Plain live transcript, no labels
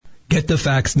Get the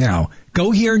facts now.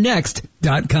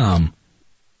 GoHereNext.com.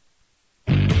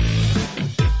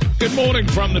 Good morning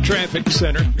from the traffic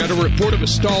center. Got a report of a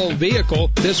stalled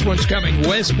vehicle. This one's coming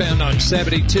westbound on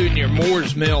 72 near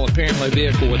Moore's Mill. Apparently a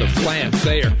vehicle with a flat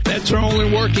there. That's our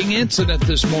only working incident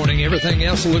this morning. Everything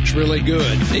else looks really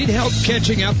good. Need help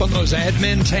catching up on those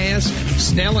admin tasks?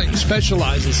 Snelling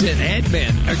specializes in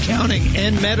admin, accounting,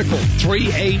 and medical.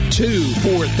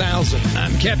 382-4000.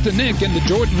 I'm Captain Nick in the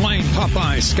Jordan Lane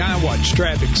Popeye Skywatch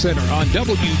Traffic Center on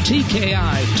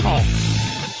WTKI Talk.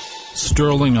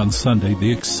 Sterling on Sunday.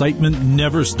 The excitement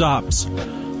never stops.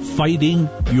 Fighting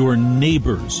your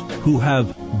neighbors who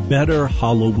have better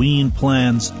Halloween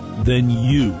plans than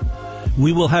you.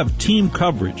 We will have team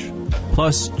coverage,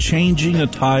 plus changing a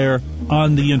tire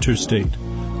on the interstate.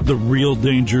 The real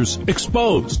dangers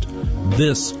exposed.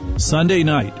 This Sunday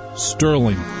night,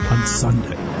 Sterling on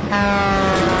Sunday.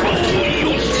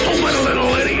 You stupid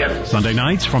little idiot. Sunday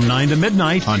nights from 9 to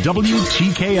midnight on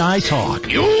WTKI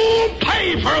Talk. You'll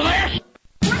pay for this.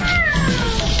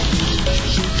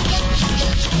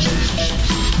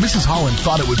 Mrs. Holland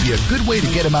thought it would be a good way to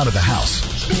get him out of the house.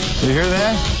 You hear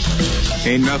that?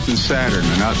 Ain't nothing sadder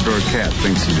than an outdoor cat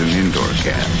thinks he's an indoor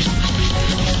cat.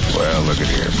 Well, look at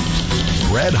here.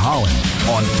 Red Holland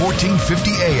on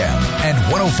 1450 AM and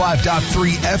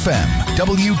 105.3 FM,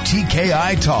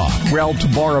 WTKI Talk. Well, to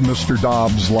borrow Mr.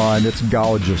 Dobbs' line, it's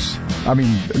gorgeous. I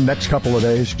mean, next couple of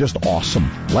days, just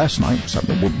awesome. Last night,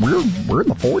 we're in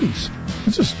the 40s.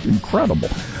 It's just incredible.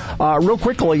 Real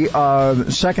quickly,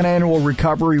 second annual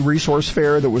Recovery Resource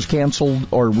Fair that was canceled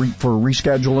for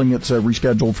rescheduling. It's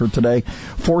rescheduled for today,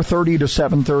 4:30 to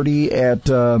 7:30 at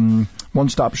One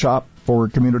Stop Shop for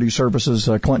Community Services,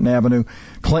 Clinton Avenue,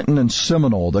 Clinton and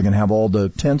Seminole. They're going to have all the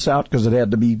tents out because it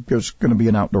was going to be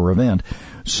an outdoor event.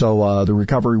 So the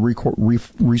Recovery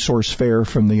Resource Fair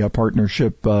from the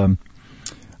partnership. The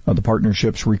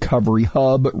partnership's Recovery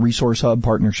Hub, Resource Hub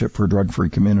Partnership for a Drug-Free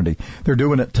Community. They're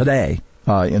doing it today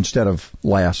instead of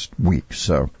last week,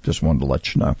 so just wanted to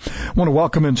let you know. I want to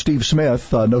welcome in Steve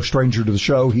Smith, no stranger to the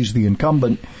show. He's the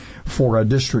incumbent for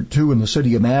District 2 in the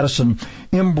city of Madison,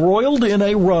 embroiled in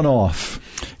a runoff.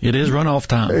 It is runoff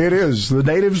time. It is. The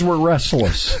natives were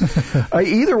restless.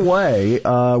 Either way,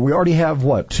 we already have,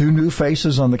 2 new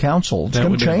faces on the council. It's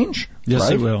going to change? Yes,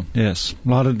 right? It will. Yes. A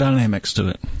lot of dynamics to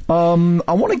it.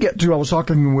 I want to get to, I was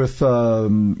talking with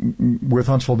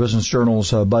Huntsville Business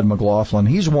Journal's Bud McLaughlin.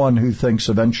 He's one who thinks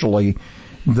eventually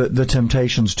the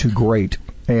temptation's too great.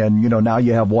 And, now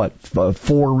you have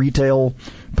 4 retail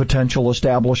potential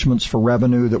establishments for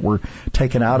revenue that were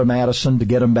taken out of Madison to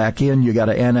get them back in. You got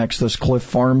to annex this Cliff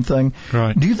Farm thing.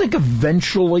 Right. Do you think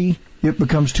eventually it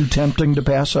becomes too tempting to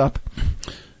pass up?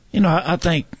 I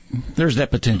think there's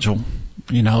that potential.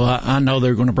 I know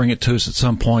they're going to bring it to us at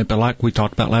some point, but like we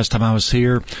talked about last time I was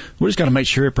here, we just got to make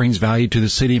sure it brings value to the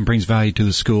city and brings value to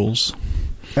the schools.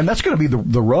 And that's going to be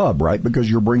the rub, right? Because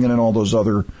you're bringing in all those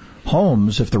other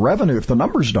homes. If the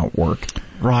numbers don't work,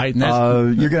 right,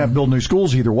 and you're going to have to build new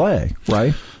schools either way,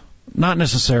 right? Not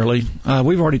necessarily.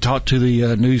 We've already talked to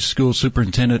the new school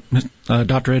superintendent,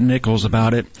 Dr. Ed Nichols,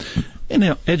 about it.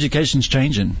 And education's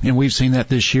changing, and we've seen that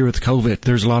this year with COVID.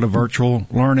 There's a lot of virtual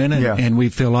learning, and we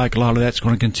feel like a lot of that's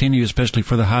going to continue, especially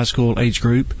for the high school age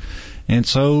group. And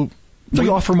so we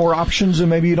offer more options,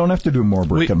 and maybe you don't have to do more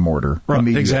brick and mortar. Right,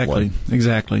 exactly.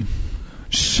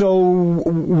 So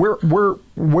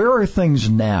where are things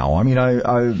now? I mean,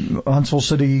 Huntsville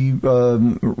City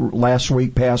last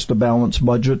week passed a balanced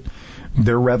budget.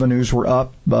 Their revenues were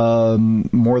up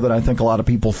more than I think a lot of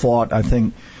people thought. I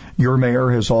think your mayor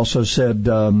has also said,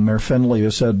 Mayor Finley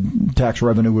has said tax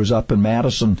revenue was up in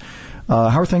Madison.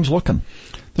 How are things looking?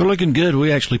 They're looking good.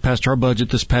 We actually passed our budget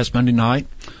this past Monday night.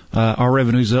 Our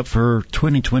revenue's up for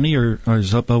 2020 or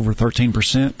is up over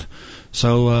 13%.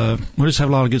 So we just have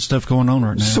a lot of good stuff going on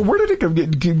right now. So where did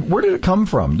it come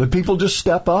from? Did people just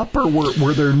step up, or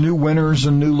were there new winners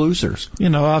and new losers?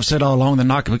 I've said all along the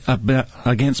knock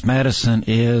against Madison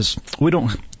is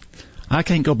I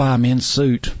can't go buy a men's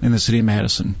suit in the city of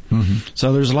Madison. Mm-hmm.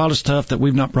 So there's a lot of stuff that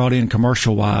we've not brought in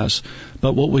commercial-wise.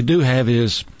 But what we do have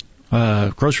is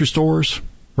grocery stores,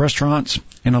 restaurants,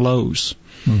 and a Lowe's.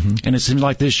 Mm-hmm. And it seems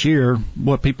like this year,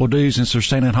 what people do since they're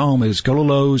staying at home is go to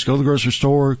Lowe's, go to the grocery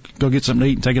store, go get something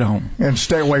to eat, and take it home. And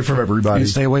stay away from everybody.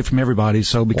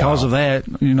 So because of that,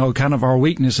 kind of our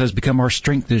weakness has become our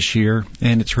strength this year,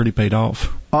 and it's really paid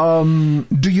off.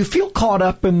 Do you feel caught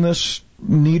up in this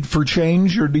need for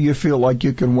change, or do you feel like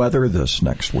you can weather this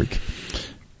next week?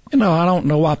 I don't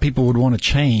know why people would want to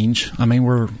change. I mean,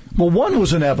 one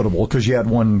was inevitable because you had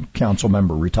one council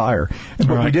member retire, but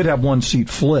right. We did have one seat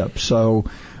flip. So,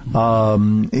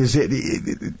 Is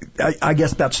it? I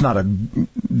guess that's not a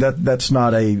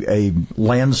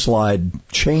landslide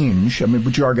change. I mean,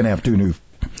 but you are going to have two new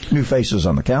faces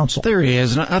on the council. There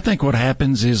is, and I think what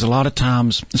happens is a lot of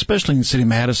times, especially in the city of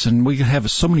Madison, we have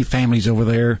so many families over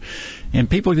there, and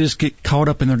people just get caught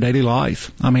up in their daily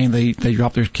life. I mean, they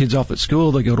drop their kids off at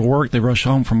school, they go to work, they rush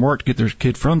home from work to get their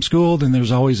kid from school, then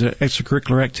there's always an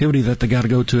extracurricular activity that they got to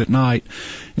go to at night.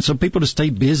 And so people just stay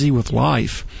busy with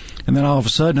life. And then all of a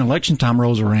sudden election time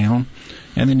rolls around,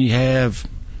 and then you have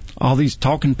all these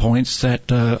talking points that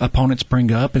opponents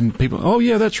bring up, and people, oh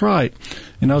yeah, that's right.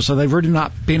 So they've really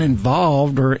not been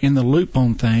involved or in the loop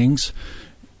on things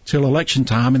till election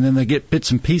time, and then they get bits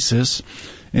and pieces,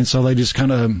 and so they just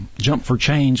kind of jump for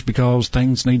change because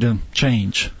things need to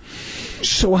change.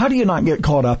 So how do you not get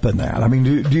caught up in that? I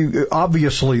mean, do you,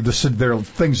 obviously there are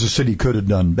things the city could have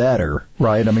done better,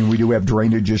 right? I mean, we do have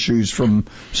drainage issues from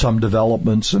some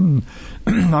developments, and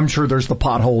I'm sure there's the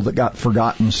pothole that got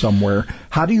forgotten somewhere.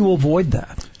 How do you avoid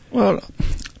that? Well,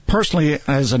 personally,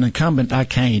 as an incumbent, I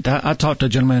can't. I talked to a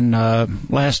gentleman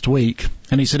last week,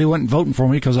 and he said he wasn't voting for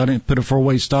me because I didn't put a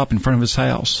four-way stop in front of his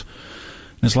house.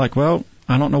 And it's like, well,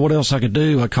 I don't know what else I could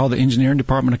do. I called the engineering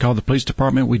department. I called the police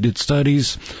department. We did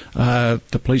studies.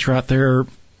 The police were out there,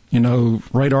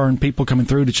 radaring people coming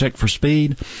through to check for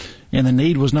speed. And the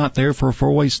need was not there for a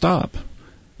four-way stop.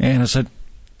 And I said,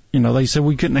 they said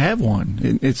we couldn't have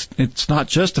one. It's not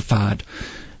justified.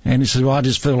 And he said, well, I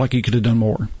just feel like you could have done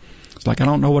more. It's like, I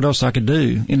don't know what else I could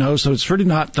do. So it's really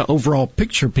not the overall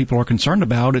picture people are concerned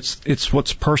about. It's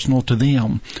what's personal to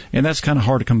them. And that's kind of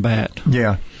hard to combat.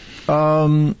 Yeah.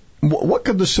 What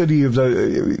could the city of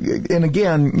and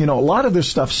again, a lot of this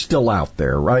stuff's still out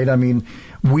there, right? I mean,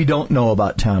 we don't know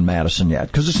about Town Madison yet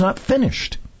because it's not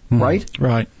finished, right?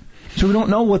 Right. So we don't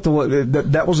know what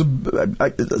that was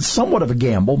somewhat of a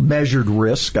gamble, measured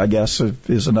risk, I guess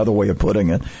is another way of putting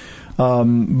it.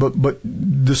 But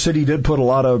the city did put a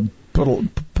lot of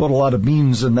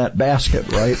beans in that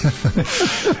basket, right?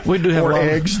 We do have or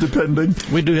eggs, depending.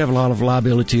 We do have a lot of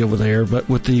liability over there, but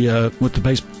with the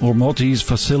base or multi-use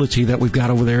facility that we've got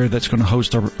over there that's going to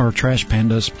host our trash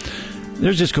pandas,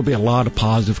 there's just going to be a lot of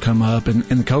positive come up, and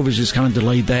the COVID's just kind of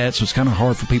delayed that, so it's kind of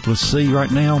hard for people to see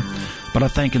right now. But I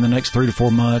think in the next 3 to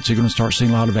 4 months, you're going to start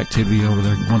seeing a lot of activity over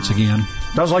there once again.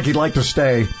 Sounds like he'd like to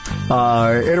stay.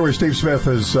 Anyway, Steve Smith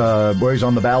is he's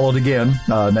on the ballot again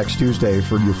next Tuesday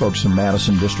for you folks in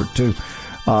Madison District 2.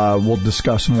 We'll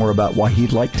discuss more about why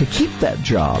he'd like to keep that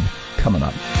job coming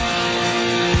up.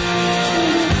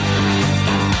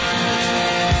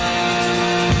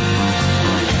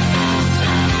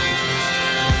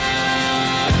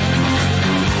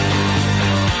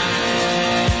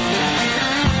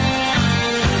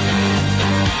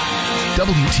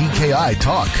 WTKI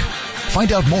Talk.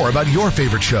 Find out more about your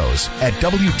favorite shows at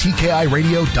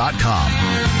WTKIRadio.com.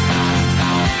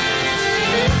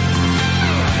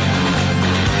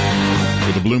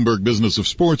 For the Bloomberg Business of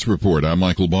Sports Report, I'm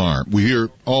Michael Barr. We hear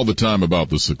all the time about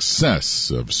the success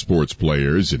of sports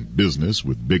players in business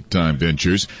with big-time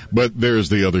ventures, but there's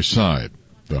the other side.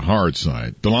 The hard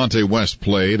side. Delonte West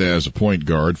played as a point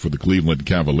guard for the Cleveland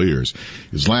Cavaliers.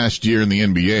 His last year in the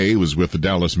NBA was with the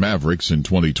Dallas Mavericks in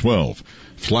 2012.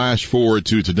 Flash forward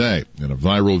to today. In a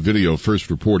viral video first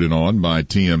reported on by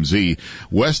TMZ,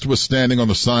 West was standing on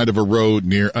the side of a road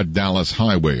near a Dallas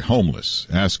highway, homeless,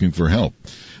 asking for help.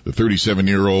 The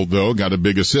 37-year-old, though, got a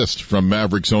big assist from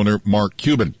Mavericks owner Mark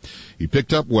Cuban. He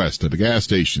picked up West at a gas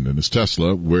station in his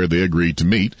Tesla, where they agreed to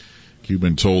meet.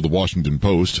 Cuban told the Washington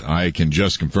Post, "I can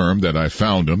just confirm that I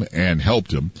found him and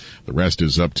helped him. The rest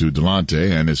is up to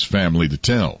Delonte and his family to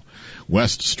tell."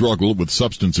 West struggled with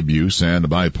substance abuse and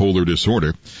bipolar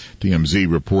disorder. TMZ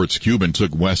reports Cuban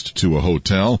took West to a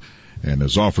hotel and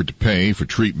has offered to pay for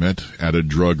treatment at a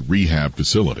drug rehab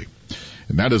facility.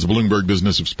 And that is a Bloomberg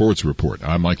Business of Sports Report.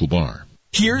 I'm Michael Barr.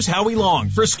 Here's Howie Long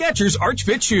for Skechers Arch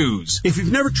Fit Shoes. If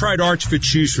you've never tried Arch Fit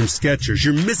shoes from Skechers,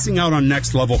 you're missing out on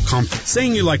next level comfort.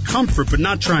 Saying you like comfort but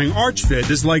not trying Arch Fit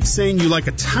is like saying you like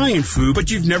Italian food but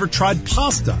you've never tried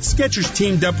pasta. Skechers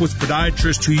teamed up with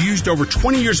podiatrists who used over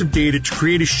 20 years of data to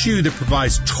create a shoe that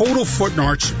provides total foot and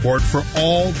arch support for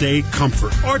all day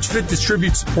comfort. Arch Fit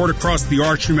distributes support across the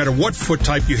arch no matter what foot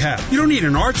type you have. You don't need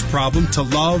an arch problem to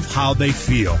love how they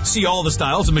feel. See all the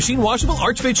styles of machine washable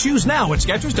Arch Fit shoes now at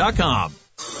Skechers.com.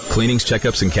 Cleanings,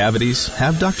 checkups, and cavities?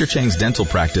 Have Dr. Chang's dental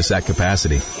practice at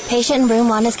capacity. Patient in room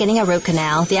 1 is getting a root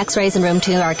canal. The x-rays in room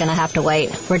 2 are going to have to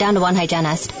wait. We're down to 1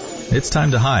 hygienist. It's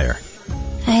time to hire.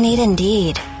 I need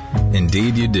Indeed.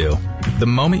 Indeed you do. The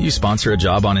moment you sponsor a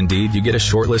job on Indeed, you get a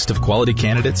short list of quality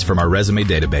candidates from our resume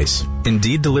database.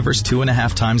 Indeed delivers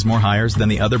 2.5 times more hires than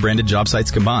the other branded job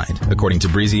sites combined, according to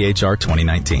Breezy HR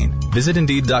 2019. Visit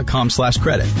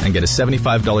Indeed.com/credit and get a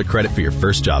 $75 credit for your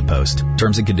first job post.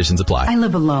 Terms and conditions apply. I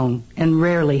live alone and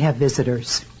rarely have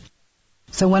visitors.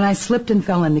 So when I slipped and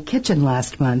fell in the kitchen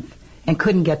last month and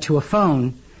couldn't get to a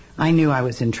phone, I knew I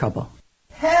was in trouble.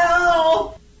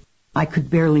 Help! I could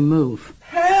barely move.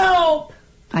 Help!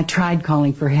 I tried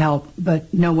calling for help,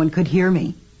 but no one could hear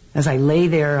me. As I lay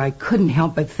there, I couldn't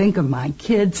help but think of my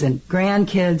kids and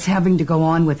grandkids having to go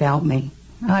on without me.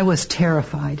 I was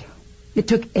terrified. It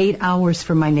took 8 hours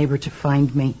for my neighbor to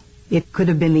find me. It could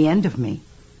have been the end of me.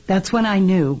 That's when I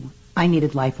knew I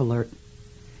needed Life Alert.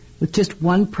 With just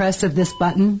one press of this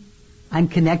button, I'm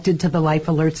connected to the Life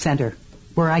Alert Center,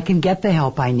 where I can get the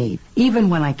help I need, even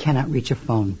when I cannot reach a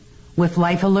phone. With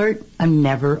Life Alert, I'm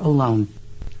never alone.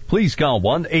 Please call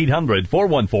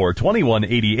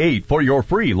 1-800-414-2188 for your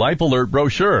free Life Alert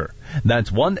brochure. That's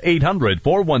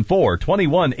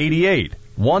 1-800-414-2188.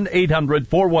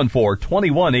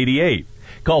 1-800-414-2188.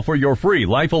 Call for your free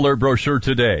Life Alert brochure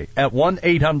today at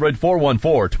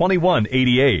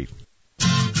 1-800-414-2188.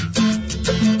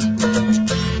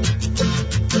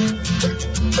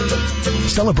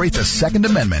 Celebrate the Second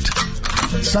Amendment.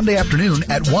 Sunday afternoon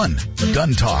at 1.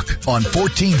 Gun Talk on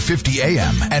 1450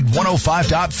 AM and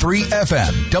 105.3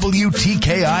 FM.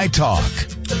 WTKI Talk.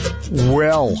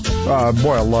 Well,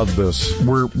 boy, I love this.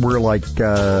 We're like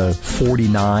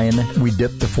 49. We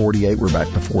dipped to 48. We're back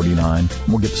to 49.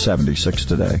 We'll get to 76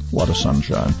 today. A lot of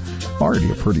sunshine. Already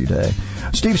a pretty day.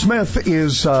 Steve Smith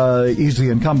is he's the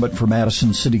incumbent for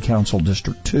Madison City Council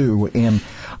District 2, and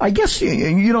I guess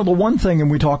the one thing, and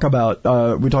we talk about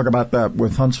that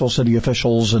with Huntsville city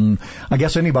officials, and I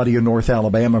guess anybody in North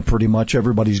Alabama, pretty much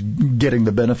everybody's getting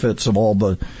the benefits of all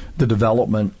the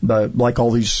development, like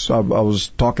all these. I was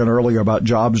talking earlier about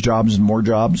jobs, and more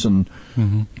jobs, and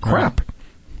crap.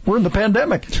 We're in the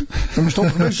pandemic, and we're still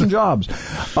producing jobs.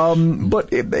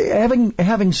 But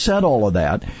having said all of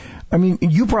that, I mean,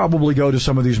 you probably go to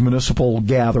some of these municipal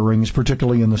gatherings,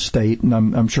 particularly in the state, and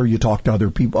I'm sure you talk to other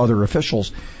people, other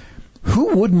officials.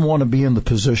 Who wouldn't want to be in the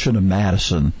position of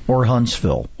Madison or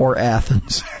Huntsville or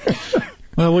Athens?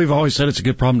 Well, we've always said it's a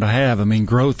good problem to have. I mean,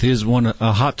 growth is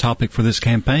a hot topic for this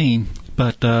campaign,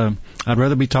 but I'd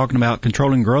rather be talking about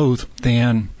controlling growth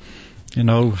than,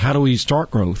 how do we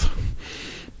start growth?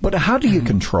 But how do you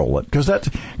control it?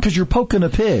 Because you're poking a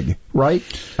pig, right?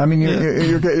 I mean,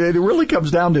 it really comes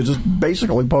down to just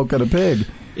basically poking a pig.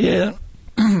 Yeah.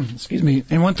 Excuse me.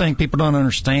 And one thing people don't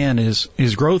understand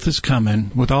is growth is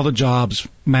coming with all the jobs.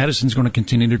 Madison's going to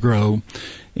continue to grow.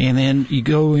 And then you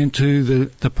go into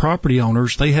the property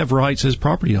owners. They have rights as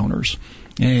property owners.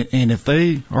 And if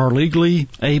they are legally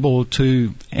able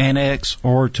to annex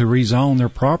or to rezone their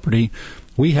property,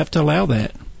 we have to allow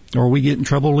that, or we get in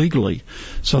trouble legally.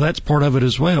 So that's part of it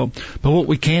as well. But what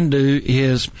we can do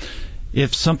is,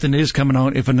 if something is coming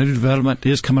on, if a new development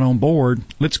is coming on board,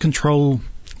 let's control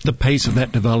the pace of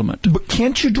that development. But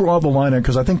can't you draw the line?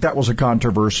 Because I think that was a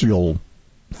controversial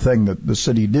thing that the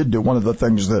city did do. One of the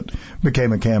things that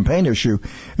became a campaign issue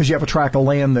is you have a tract of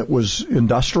land that was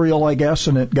industrial, I guess,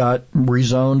 and it got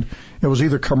rezoned. It was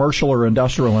either commercial or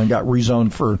industrial and got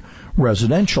rezoned for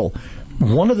residential.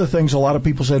 One of the things a lot of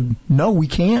people said, no, we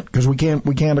can't, because we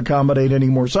can't accommodate any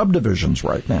more subdivisions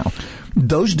right now.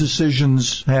 Those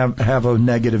decisions have a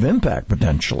negative impact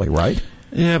potentially, right?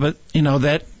 Yeah, but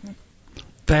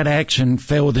that action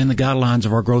fell within the guidelines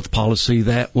of our growth policy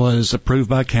that was approved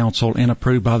by council and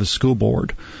approved by the school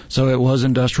board. So it was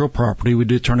industrial property. We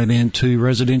did turn it into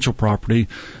residential property,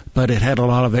 but it had a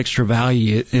lot of extra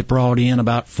value. It brought in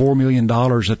about $4 million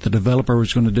that the developer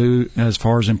was going to do as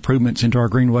far as improvements into our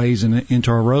greenways and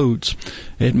into our roads.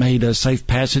 It made a safe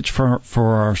passage for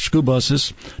our school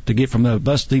buses to get from the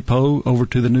bus depot over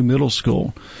to the new middle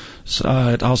school.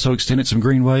 It also extended some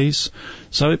greenways.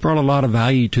 So it brought a lot of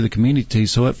value to the community.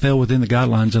 So it fell within the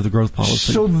guidelines of the growth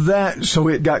policy. So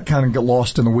it got kind of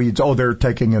lost in the weeds. Oh, they're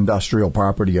taking industrial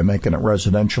property and making it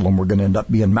residential, and we're going to end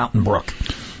up being Mountain Brook.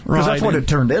 Because that's what it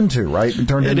turned into, right? It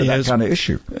turned into that kind of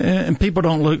issue. And people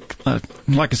don't look,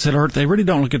 like I said earlier, they really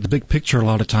don't look at the big picture a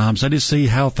lot of times. They just see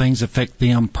how things affect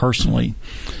them personally.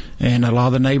 And a lot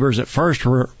of the neighbors at first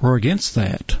were against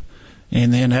that.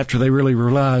 And then after they really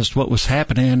realized what was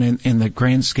happening in the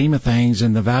grand scheme of things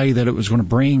and the value that it was going to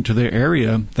bring to their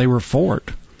area, they were for it.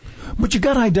 But you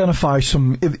got to identify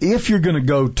if you're going to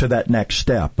go to that next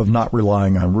step of not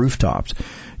relying on rooftops,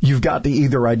 you've got to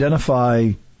either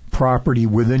identify property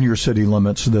within your city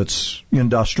limits that's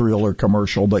industrial or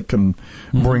commercial that can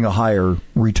bring a higher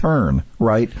return,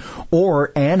 right?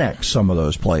 Or annex some of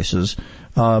those places.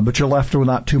 But you're left with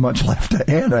not too much left to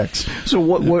annex. So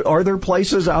what are there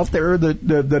places out there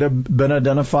that have been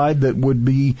identified that would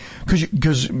be,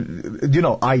 because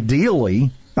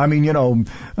ideally, I mean, hit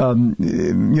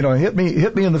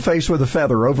me in the face with a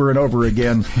feather over and over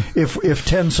again if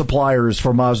 10 suppliers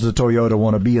for Mazda Toyota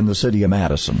want to be in the city of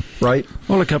Madison, right?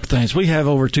 Well, a couple things. We have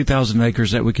over 2,000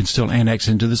 acres that we can still annex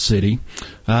into the city.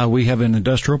 We have an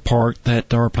industrial park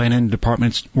that our planning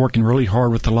department's working really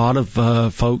hard with a lot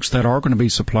of folks that are going to be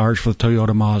suppliers for the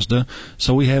Toyota Mazda.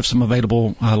 So we have some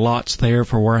available lots there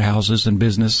for warehouses and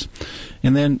business.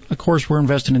 And then, of course, we're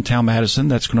investing in Town Madison.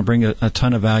 That's going to bring a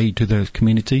ton of value to the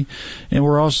community. And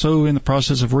we're also in the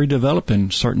process of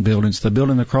redeveloping certain buildings. The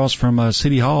building across from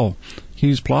City Hall,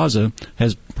 Hughes Plaza,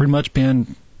 has pretty much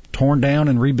been torn down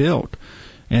and rebuilt.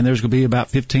 And there's going to be about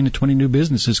 15 to 20 new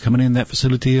businesses coming in that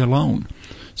facility alone.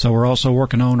 So we're also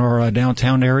working on our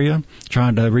downtown area,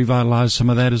 trying to revitalize some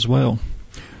of that as well.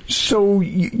 So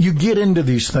you get into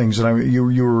these things, and you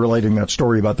were relating that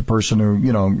story about the person who,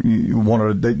 you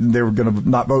wanted, they were going to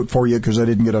not vote for you because they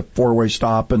didn't get a four-way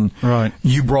stop, and right.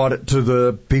 You brought it to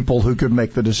the people who could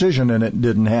make the decision, and it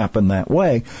didn't happen that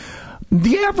way.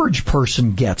 The average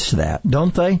person gets that,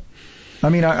 don't they? I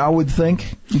mean, I would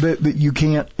think that you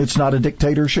can't, it's not a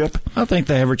dictatorship. I think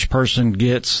the average person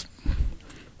gets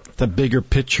the bigger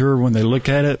picture when they look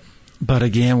at it, but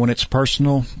again, when it's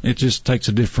personal, it just takes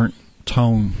a different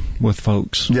tone with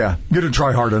folks. Yeah, you didn't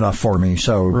try hard enough for me.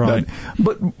 So, right.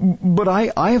 But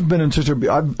I have been in such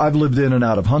I've lived in and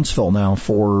out of Huntsville now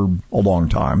for a long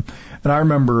time, and I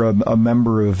remember a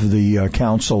member of the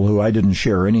council who I didn't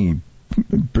share any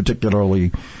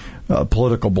particularly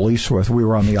political beliefs with. We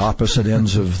were on the opposite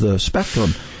ends of the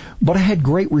spectrum. But I had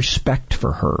great respect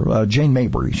for her. Jane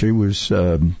Mabry, she was, I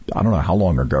don't know how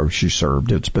long ago she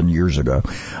served. It's been years ago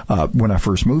when I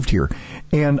first moved here.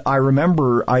 And I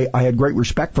remember I had great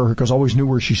respect for her because I always knew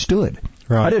where she stood.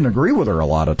 Right. I didn't agree with her a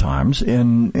lot of times,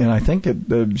 and I think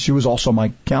she was also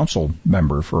my council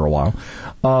member for a while.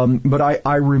 But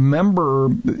I remember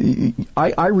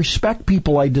I respect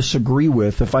people I disagree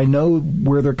with if I know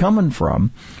where they're coming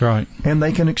from. Right. And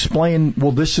they can explain,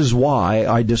 well, this is why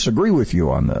I disagree with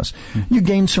you on this. Mm-hmm. You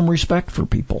gain some respect for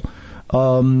people.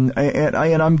 And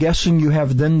I'm guessing you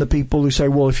have then the people who say,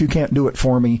 well, if you can't do it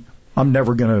for me, I'm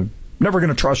never going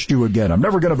to trust you again. I'm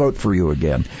never going to vote for you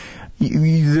again.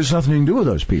 There's nothing you can do with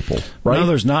those people, right? No,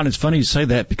 there's not. It's funny you say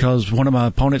that because one of my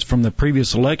opponents from the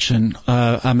previous election,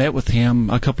 I met with him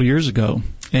a couple of years ago,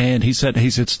 and he said,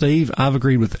 Steve, I've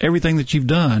agreed with everything that you've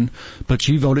done, but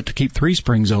you voted to keep Three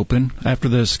Springs open after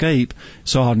the escape,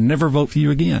 so I'll never vote for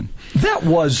you again. That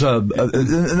was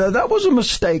a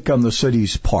mistake on the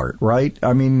city's part, right?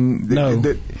 I mean, no.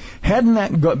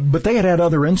 But they had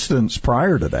other incidents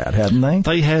prior to that, hadn't they?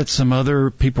 They had some other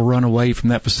people run away from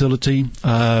that facility,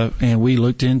 and we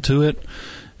looked into it.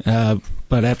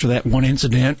 But after that one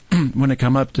incident, when it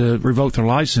come up to revoke their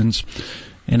license,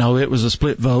 it was a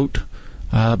split vote.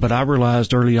 But I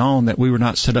realized early on that we were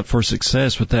not set up for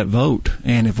success with that vote.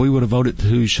 And if we would have voted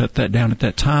to shut that down at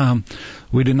that time,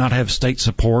 we did not have state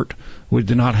support. We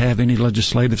did not have any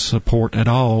legislative support at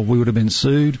all. We would have been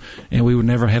sued, and we would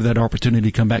never have that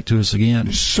opportunity to come back to us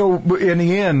again. So in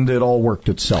the end, it all worked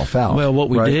itself out. Well, what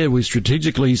we did, we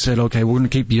strategically said, okay, we're going to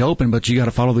keep you open, but you got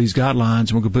to follow these guidelines,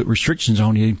 and we're going to put restrictions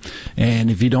on you.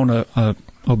 And if you don't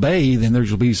obey, then there's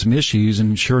going to be some issues.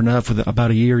 And sure enough,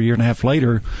 about a year and a half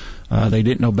later, they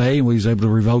didn't obey, and we was able to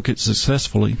revoke it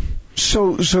successfully.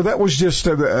 So that was just,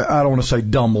 I don't want to say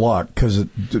dumb luck, because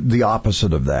the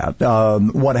opposite of that.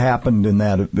 What happened in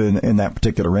that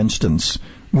particular instance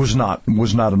was not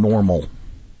a normal.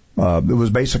 It was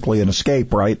basically an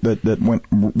escape, right? That went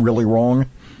really wrong.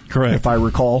 Correct. If I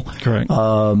recall. Correct.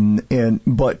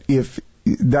 But if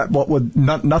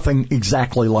nothing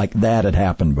exactly like that had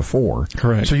happened before.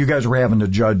 Correct. So you guys were having to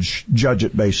judge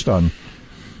it based on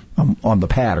the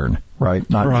pattern, right?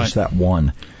 Not just that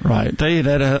one. Right. They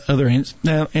had other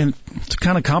now, and to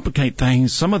kind of complicate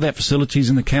things, some of that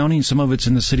facility's in the county and some of it's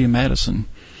in the city of Madison.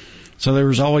 So there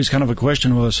was always kind of a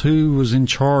question of us who was in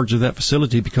charge of that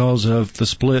facility because of the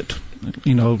split,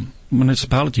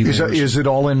 municipality there. Is it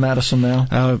all in Madison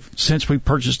now? Since we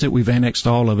purchased it, we've annexed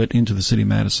all of it into the city of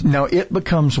Madison. Now it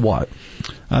becomes what?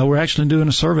 We're actually doing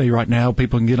a survey right now.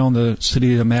 People can get on the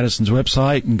city of Madison's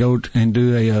website and go and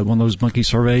do one of those monkey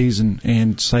surveys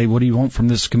and say, what do you want from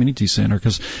this community center?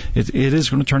 Because it is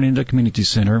going to turn into a community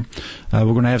center. We're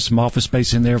going to have some office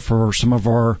space in there for some of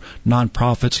our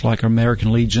nonprofits like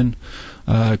American Legion,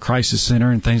 Crisis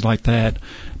Center, and things like that.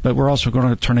 but we're also going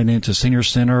to turn it into senior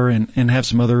center and have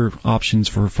some other options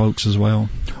for folks as well.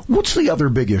 What's the other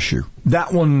big issue?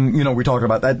 That one, we talked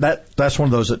about that's one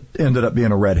of those that ended up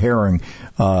being a red herring.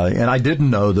 And I didn't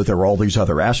know that there were all these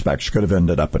other aspects could have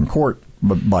ended up in court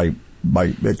by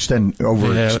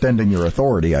extending your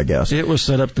authority, I guess. It was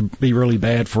set up to be really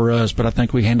bad for us, but I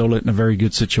think we handled it in a very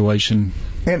good situation.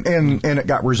 And it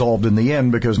got resolved in the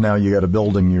end because now you got a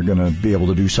building you're going to be able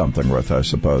to do something with, I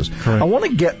suppose. Correct. I want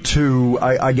to get to,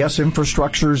 I guess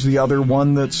infrastructure is the other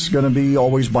one that's going to be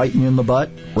always biting you in the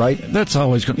butt, right? That's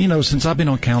always going. Since I've been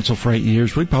on council for 8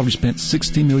 years, we probably spent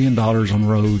 $60 million on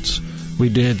roads. We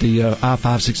did the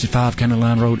I-565 County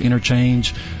Line Road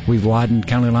interchange. We've widened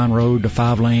County Line Road to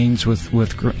 5 lanes with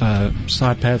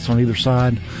side paths on either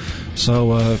side.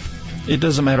 So it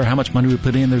doesn't matter how much money we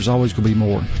put in, there's always going to be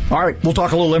more. All right, we'll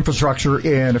talk a little infrastructure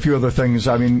and a few other things.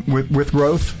 I mean, with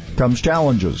growth comes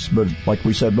challenges, but like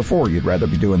we said before, you'd rather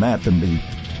be doing that than be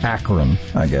Akron,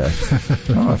 I guess. I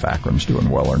don't know if Akron's doing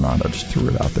well or not. I just threw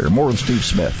it out there. More with Steve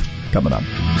Smith coming up.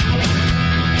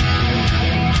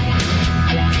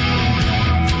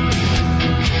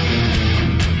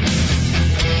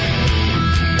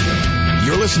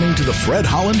 You're listening to the Fred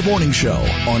Holland Morning Show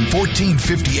on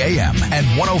 1450 AM and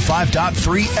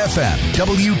 105.3 FM,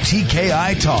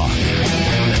 WTKI Talk.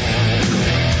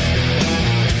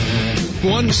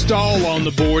 One stall on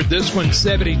the board. This one's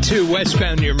 72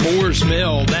 westbound near Moore's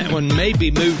Mill. That one may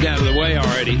be moved out of the way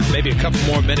already. Maybe a couple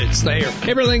more minutes there.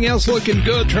 Everything else looking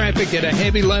good. Traffic at a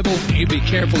heavy level. You be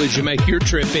careful as you make your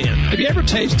trip in. Have you ever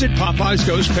tasted Popeye's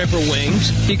Ghost Pepper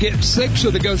Wings? You get 6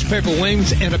 of the Ghost Pepper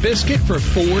Wings and a biscuit for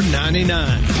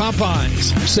 $4.99.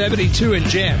 Popeye's, 72 in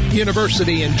Jeff,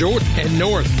 University in Jordan, and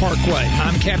North Parkway.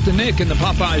 I'm Captain Nick in the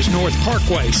Popeye's North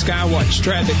Parkway Skywatch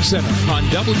Traffic Center on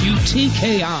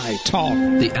WTKI Talk.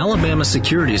 The Alabama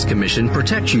Securities Commission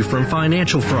protects you from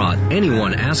financial fraud.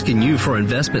 Anyone asking you for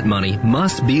investment money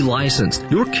must be licensed.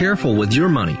 You're careful with your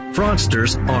money.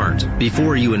 Fraudsters aren't.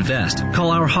 Before you invest,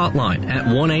 call our hotline at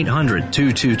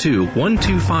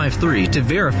 1-800-222-1253 to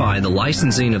verify the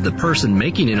licensing of the person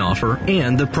making an offer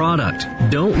and the product.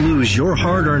 Don't lose your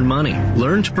hard-earned money.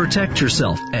 Learn to protect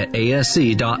yourself at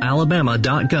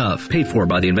asc.alabama.gov. Paid for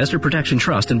by the Investor Protection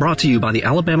Trust and brought to you by the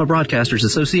Alabama Broadcasters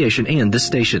Association and this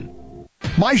station.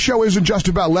 My show isn't just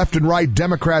about left and right,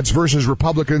 Democrats versus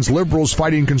Republicans, liberals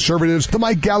fighting conservatives. The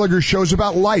Mike Gallagher Show's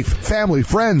about life, family,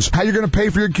 friends, how you're going to pay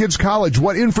for your kids' college,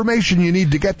 what information you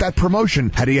need to get that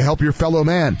promotion, how do you help your fellow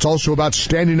man. It's also about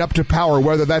standing up to power,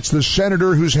 whether that's the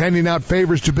senator who's handing out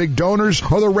favors to big donors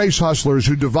or the race hustlers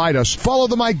who divide us. Follow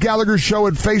The Mike Gallagher Show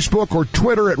at Facebook or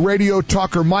Twitter at Radio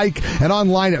Talker Mike and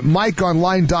online at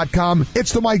MikeOnline.com.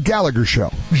 It's The Mike Gallagher Show.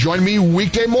 Join me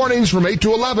weekday mornings from 8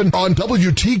 to 11 on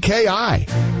WTKI.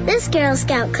 This Girl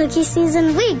Scout cookie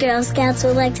season, we Girl Scouts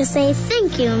would like to say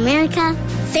thank you, America.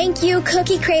 Thank you,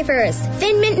 cookie cravers,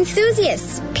 Thin Mint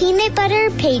enthusiasts, peanut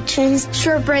butter patrons,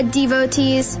 shortbread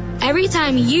devotees. Every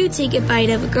time you take a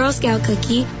bite of a Girl Scout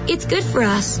cookie, it's good for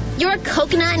us. Your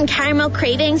coconut and caramel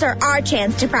cravings are our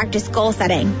chance to practice goal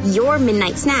setting. Your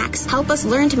midnight snacks help us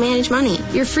learn to manage money.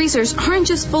 Your freezers aren't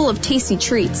just full of tasty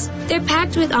treats. They're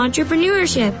packed with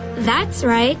entrepreneurship. That's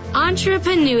right,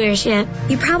 entrepreneurship.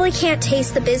 You probably can't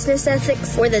taste the business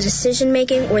ethics or the decision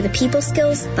making or the people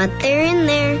skills, but they're in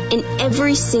there in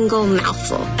every single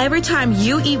mouthful. Every time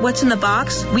you eat what's in the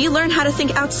box, we learn how to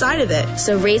think outside of it.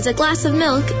 So raise a glass of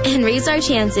milk and raise our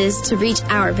chances to reach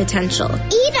our potential.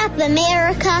 Eat up,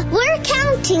 America. We're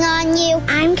counting on you.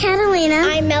 I'm Catalina.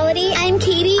 I'm Melody. I'm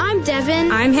Katie. I'm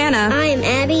Devin. I'm Hannah. I'm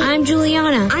Abby. I'm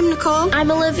Juliana. I'm Nicole. I'm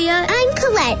Olivia. I'm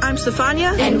Colette. I'm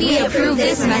Stefania. And we approve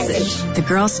this message. The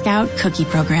Girl Scout Cookie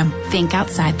Program. Think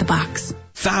outside the box.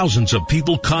 Thousands of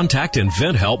people contact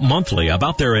InventHelp monthly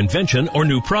about their invention or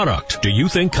new product. Do you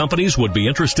think companies would be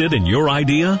interested in your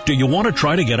idea? Do you want to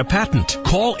try to get a patent?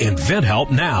 Call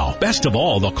InventHelp now. Best of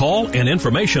all, the call and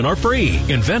information are free.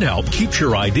 InventHelp keeps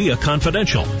your idea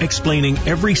confidential, explaining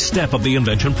every step of the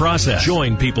invention process.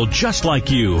 Join people just like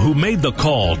you who made the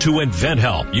call to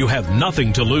InventHelp. You have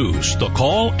nothing to lose. The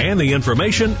call and the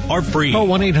information are free. Call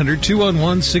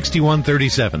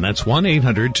 1-800-211-6137. That's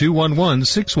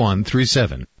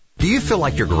 1-800-211-6137. Do you feel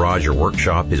like your garage or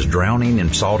workshop is drowning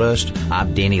in sawdust?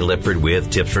 I'm Danny Lipford with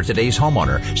Tips for Today's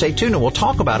Homeowner. Stay tuned and we'll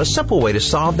talk about a simple way to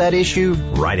solve that issue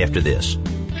right after this.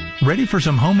 Ready for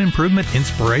some home improvement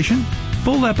inspiration?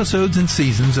 Full episodes and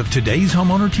seasons of Today's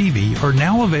Homeowner TV are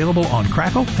now available on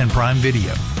Crackle and Prime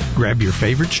Video. Grab your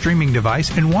favorite streaming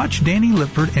device and watch Danny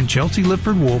Lipford and Chelsea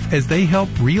Lipford-Wolf as they help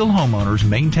real homeowners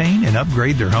maintain and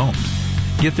upgrade their homes.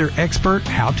 Get their expert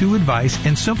how-to advice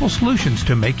and simple solutions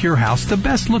to make your house the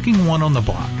best-looking one on the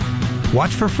block.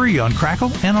 Watch for free on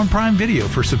Crackle and on Prime Video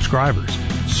for subscribers.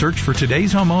 Search for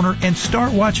Today's Homeowner and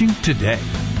start watching today.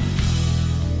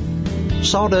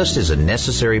 Sawdust is a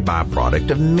necessary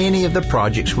byproduct of many of the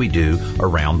projects we do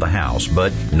around the house,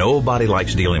 but nobody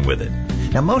likes dealing with it.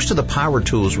 Now, most of the power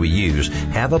tools we use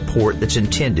have a port that's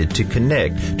intended to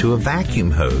connect to a vacuum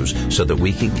hose so that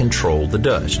we can control the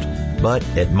dust. But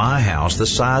at my house, the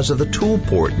size of the tool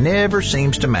port never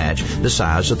seems to match the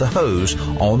size of the hose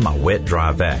on my wet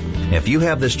dry vac. Now, if you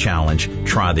have this challenge,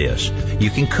 try this. You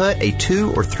can cut a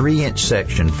 2 or 3 inch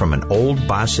section from an old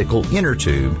bicycle inner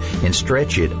tube and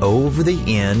stretch it over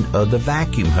the end of the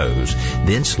vacuum hose,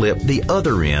 then slip the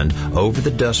other end over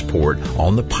the dust port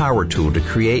on the power tool to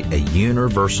create a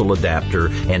universal adapter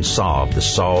and solve the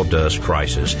sawdust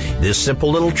crisis. This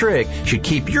simple little trick should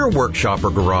keep your workshop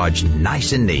or garage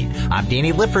nice and neat. I'm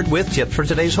Danny Lifford with Tips for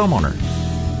Today's Homeowner.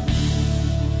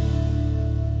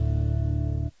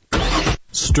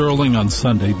 Sterling on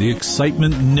Sunday, the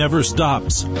excitement never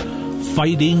stops.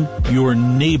 Fighting your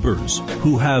neighbors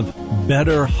who have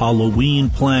better Halloween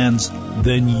plans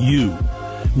than you.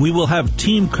 We will have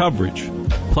team coverage,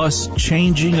 plus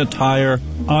changing a tire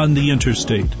on the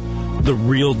interstate. The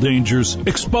real dangers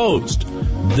exposed.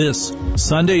 This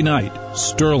Sunday night,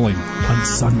 Sterling on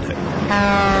Sunday.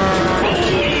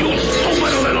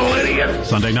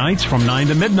 Sunday nights from 9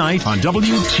 to midnight on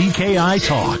WTKI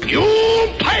Talk. You'll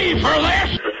pay for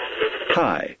this!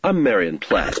 Hi, I'm Marion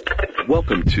Platt.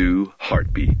 Welcome to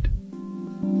Heartbeat.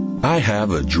 I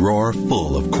have a drawer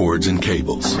full of cords and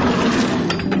cables.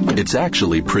 It's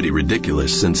actually pretty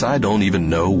ridiculous since I don't even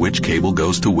know which cable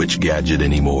goes to which gadget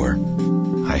anymore.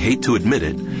 I hate to admit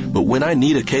it, but when I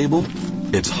need a cable,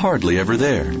 it's hardly ever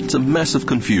there. It's a mess of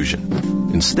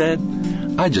confusion. Instead,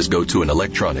 I just go to an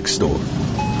electronics store.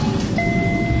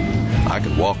 I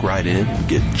can walk right in and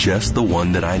get just the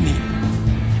one that I need.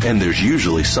 And there's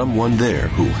usually someone there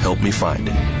who'll help me find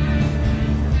it.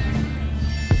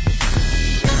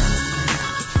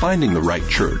 Finding the right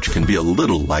church can be a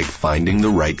little like finding the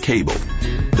right cable.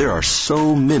 There are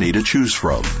so many to choose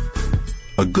from.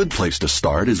 A good place to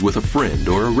start is with a friend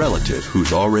or a relative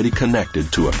who's already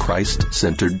connected to a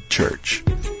Christ-centered church.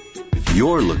 If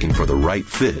you're looking for the right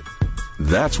fit,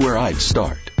 that's where I'd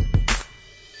start.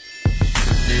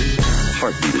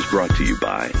 Heartbeat is brought to you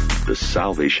by the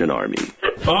Salvation Army.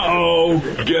 Uh-oh,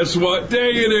 guess what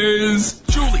day it is?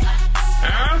 Julie.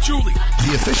 Julie.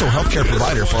 The official healthcare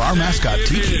provider for our mascot,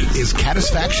 Tiki, is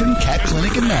Catisfaction Cat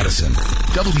Clinic in Madison.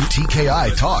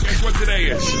 WTKI Talk. Guess what today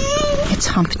is? It's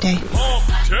hump day.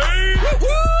 Hump day?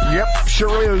 Yep,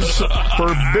 sure is.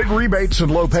 For big rebates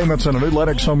and low payments on a new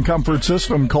Lennox home comfort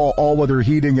system, call All Weather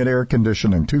Heating and Air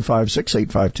Conditioning,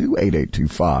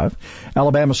 256-852-8825.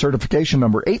 Alabama certification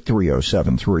number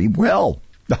 83073. Well,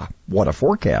 what a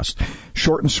forecast.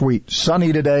 Short and sweet.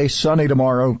 Sunny today, sunny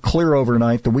tomorrow, clear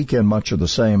overnight. The weekend, much of the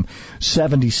same.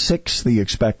 76 the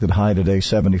expected high today,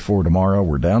 74 tomorrow.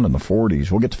 We're down in the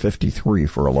 40s. We'll get to 53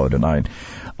 for a low tonight.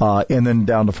 And then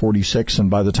down to 46. And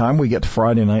by the time we get to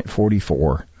Friday night,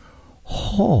 44.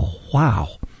 Oh, wow.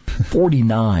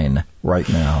 49 right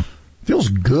now. Feels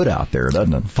good out there,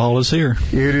 doesn't it? Fall is here.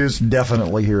 It is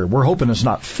definitely here. We're hoping it's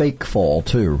not fake fall,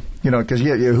 too. You know, because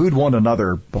who'd want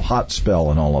another hot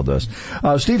spell in all of this?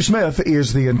 Steve Smith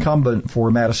is the incumbent for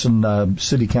Madison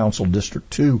City Council District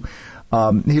 2.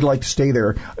 He'd like to stay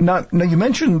there. Now, you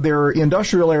mentioned there are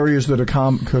industrial areas that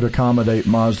could accommodate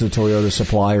Mazda, Toyota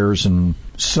suppliers and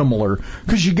similar,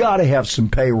 because you got to have some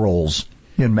payrolls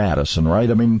in Madison, right?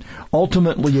 I mean,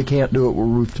 ultimately you can't do it with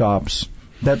rooftops.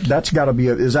 That's got to be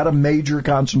is that a major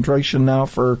concentration now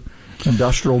for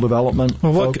industrial development,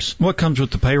 well, folks? What comes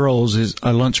with the payrolls is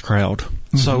a lunch crowd.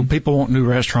 Mm-hmm. So people want new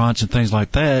restaurants and things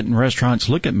like that, and restaurants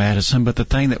look at Madison, but the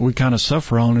thing that we kind of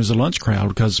suffer on is a lunch crowd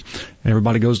because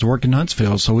everybody goes to work in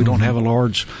Huntsville, so we don't have a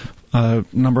large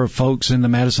number of folks in the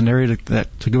Madison area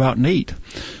to go out and eat.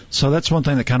 So that's one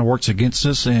thing that kind of works against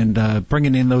us, and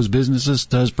bringing in those businesses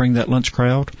does bring that lunch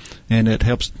crowd, and it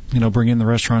helps, bring in the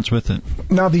restaurants with it.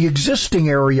 Now, the existing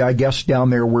area, I guess, down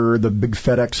there where the big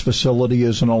FedEx facility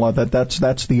is and all of that,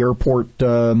 that's the airport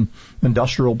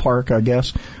industrial park, I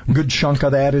guess. A good chunk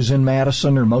of that is in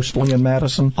Madison, or mostly in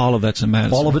Madison? All of that's in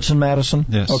Madison. All of it's in Madison?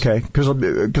 Yes. Okay,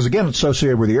 because again, it's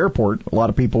associated with the airport. A lot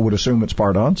of people would assume it's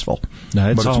part of Huntsville.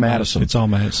 No, but it's Madison. It's all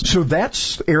Madison. So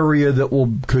that's area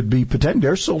that could be potential.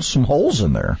 There's still some holes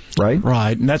in there, right?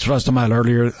 Right, and that's what I was talking about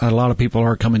earlier. A lot of people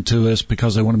are coming to us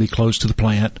because they want to be close to the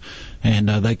plant, and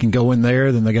they can go in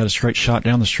there, then they got a straight shot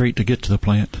down the street to get to the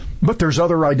plant. But there's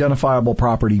other identifiable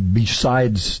property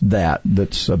besides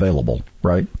that's available,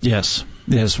 right? Yes,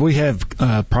 we have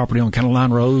property on County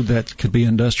Line Road that could be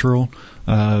industrial,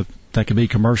 that could be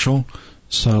commercial.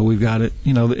 So we've got it,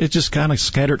 it's just kind of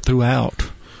scattered throughout.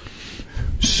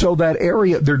 So that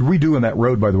area they're redoing that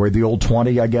road, by the way, the old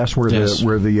 20, I guess, where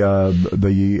the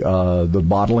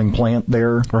bottling plant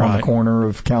there on the corner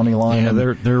of County Line.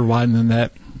 Yeah, they're widening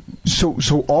that.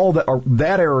 So all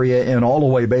that area and all the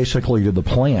way basically to the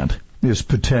plant is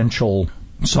potential.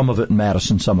 Some of it in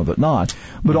Madison, some of it not.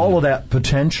 But all of that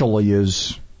potentially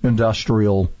is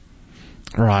industrial.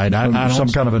 Right. Some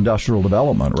kind of industrial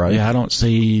development, right? Yeah, I don't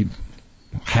see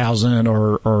housing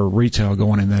or retail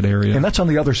going in that area. And that's on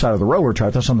the other side of the railroad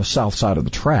track. That's on the south side of the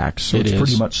tracks. So it's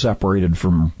pretty much separated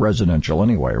from residential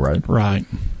anyway, right? Right.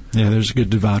 Yeah, there's a good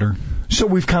divider. So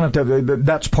we've kind of,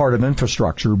 that's part of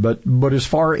infrastructure, but as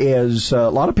far as, a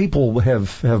lot of people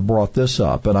have brought this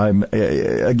up, and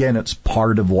again, it's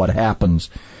part of what happens.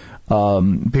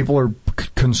 People are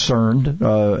concerned,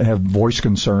 have voiced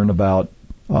concern about,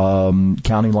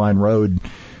 County Line Road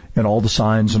and all the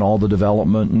signs and all the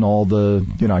development and all the,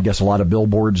 I guess a lot of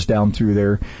billboards down through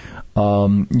there.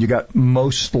 You got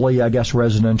mostly, I guess,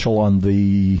 residential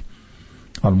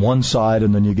on one side,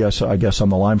 and then I guess on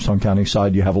the Limestone County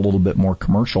side you have a little bit more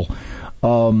commercial.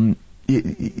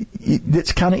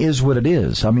 It kind of is what it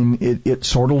is. I mean, it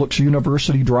sort of looks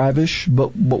University Drive-ish,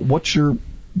 but what's your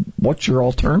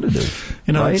alternative?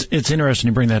 Right? It's interesting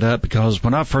you bring that up, because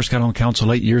when I first got on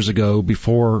council 8 years ago,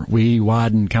 before we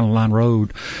widened County Line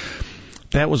Road,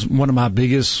 that was one of my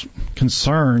biggest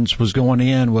concerns was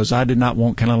I did not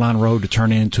want County Line Road to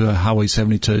turn into a Highway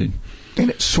 72. And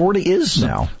it sort of is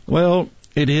now. Well,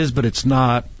 it is, but it's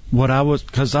not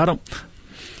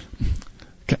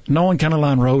knowing County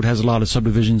Line Road has a lot of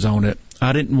subdivisions on it.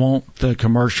 I didn't want the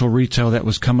commercial retail that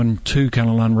was coming to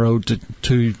County Line Road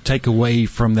to take away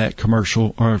from that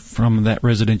commercial or from that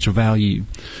residential value.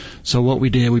 So what we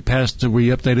did, we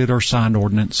updated our sign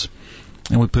ordinance,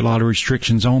 and we put a lot of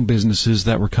restrictions on businesses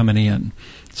that were coming in.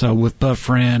 So with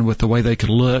buffering, with the way they could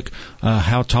look,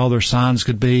 how tall their signs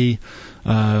could be,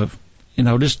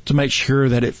 just to make sure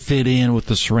that it fit in with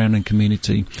the surrounding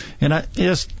community. And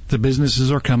yes, the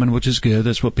businesses are coming, which is good.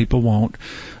 That's what people want.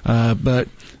 But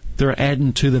they're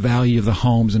adding to the value of the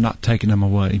homes and not taking them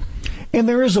away. And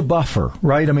there is a buffer,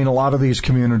 right? I mean, a lot of these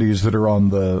communities that are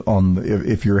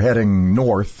if you're heading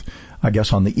north, I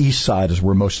guess on the east side is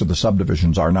where most of the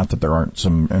subdivisions are. Not that there aren't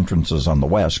some entrances on the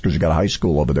west, because you got a high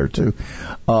school over there too.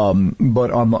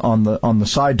 But on the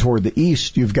side toward the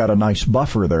east, you've got a nice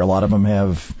buffer there. A lot of them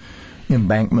have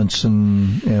embankments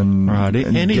and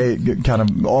kind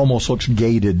of almost looks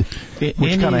gated,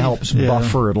 which kind of helps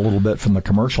buffer it a little bit from the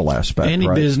commercial aspect. Any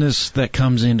business that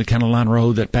comes into County Line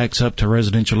Road that backs up to a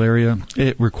residential area,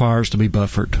 it requires to be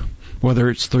buffered, whether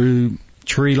it's through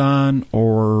tree line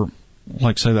or,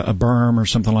 like say, a berm or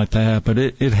something like that. But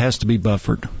it has to be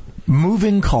buffered.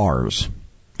 Moving cars.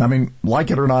 I mean,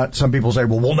 like it or not, some people say,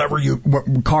 well,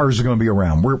 cars are going to be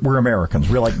around. We're Americans.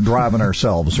 We like driving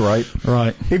ourselves, right?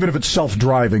 Right. Even if it's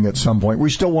self-driving at some point,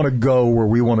 we still want to go where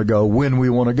we want to go when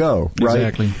we want to go, right?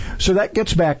 Exactly. So that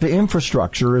gets back to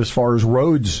infrastructure as far as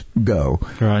roads go.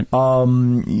 Right.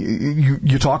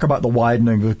 You talk about the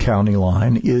widening of the county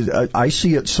line. I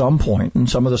see at some point, and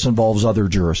some of this involves other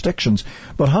jurisdictions,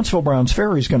 but Huntsville-Browns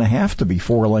Ferry is going to have to be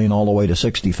 4-lane all the way to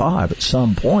 65 at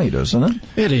some point, isn't it?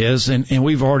 It is, and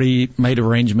we've already made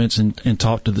arrangements and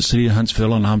talked to the city of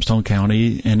Huntsville and Limestone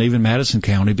County and even Madison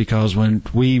County, because when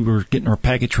we were getting our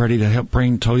package ready to help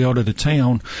bring Toyota to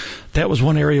town, that was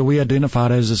one area we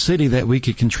identified as a city that we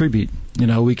could contribute.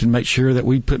 We can make sure that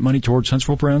we put money towards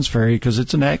Huntsville-Browns Ferry because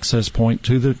it's an access point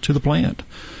to the plant.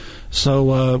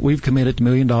 So we've committed $1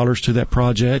 million to that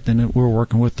project, and we're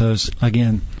working with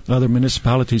other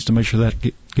municipalities to make sure that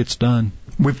gets done.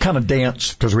 We've kind of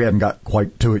danced because we haven't got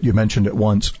quite to it. You mentioned it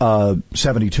once.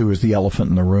 72 is the elephant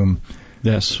in the room.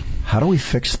 Yes. How do we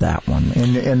fix that one?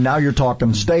 And now you're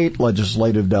talking state,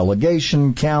 legislative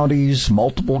delegation, counties,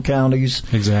 multiple counties.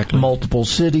 Exactly. Multiple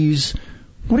cities.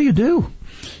 What do you do?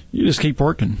 You just keep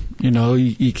working.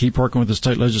 You keep working with the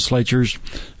state legislatures.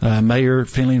 Mayor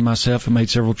Finley and myself have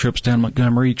made several trips down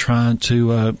Montgomery trying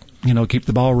to, keep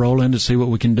the ball rolling to see what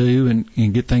we can do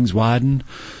and get things widened.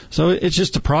 So it's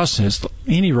just a process.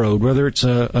 Any road, whether it's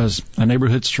a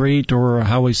neighborhood street or a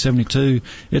Highway 72,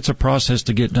 it's a process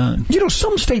to get done.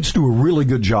 Some states do a really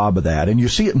good job of that, and you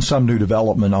see it in some new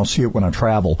development. I'll see it when I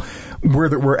travel,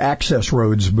 where access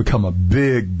roads become a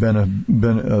big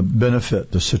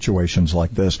benefit to situations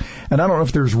like this. And I don't know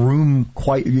if there's room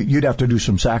you'd have to do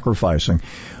some sacrificing.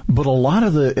 But a lot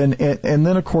of and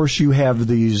then of course you have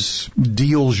these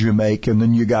deals you make, and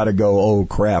then you got to go, oh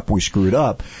crap, we screwed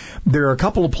up. There are a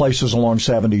couple of places along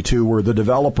 72 where the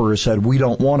developer has said we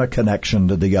don't want a connection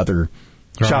to the other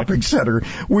shopping center,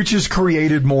 which has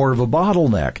created more of a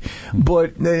bottleneck.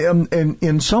 But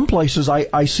in some places,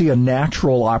 I see a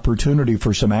natural opportunity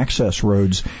for some access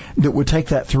roads that would take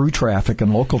that through traffic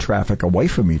and local traffic away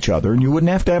from each other, and you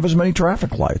wouldn't have to have as many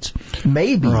traffic lights.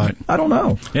 Maybe. Right. I don't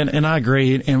know. And I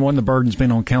agree. And one of the burdens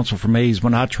being on council for me is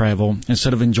when I travel,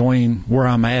 instead of enjoying where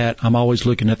I'm at, I'm always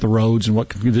looking at the roads and what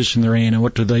condition they're in and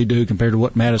what do they do compared to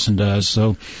what Madison does.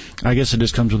 So I guess it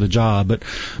just comes with a job.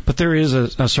 But there is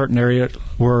a certain area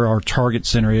where our Target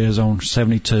Center is on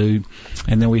 72,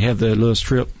 and then we have the little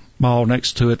strip mall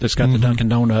next to it that's got the Dunkin'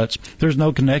 Donuts. There's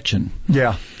no connection.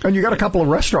 Yeah. And you got a couple of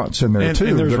restaurants in there, too.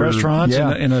 And there's restaurants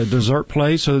and a dessert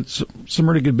place, so it's some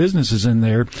really good businesses in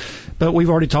there. But we've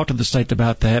already talked to the state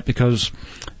about that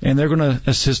and they're going to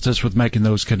assist us with making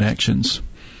those connections.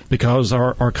 Because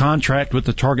our contract with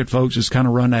the Target folks is kind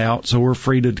of run out, so we're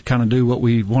free to kind of do what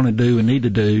we want to do and need to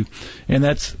do. And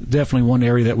that's definitely one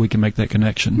area that we can make that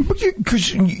connection.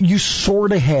 Because you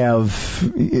sort of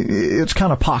have, it's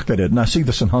kind of pocketed, and I see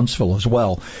this in Huntsville as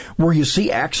well, where you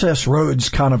see access roads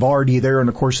kind of already there, and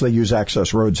of course they use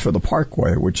access roads for the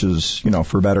Parkway, which is,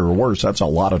 for better or worse, that's a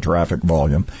lot of traffic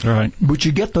volume. Right. But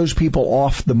you get those people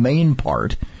off the main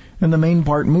part, and the main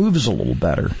part moves a little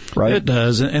better, right? It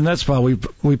does, and that's why we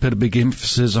put a big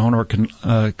emphasis on our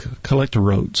collector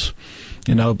roads,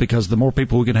 because the more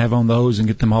people we can have on those and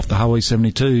get them off the Highway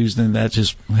 72s, then that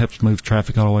just helps move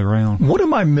traffic all the way around. What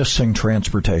am I missing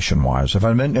transportation-wise? Have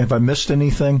I missed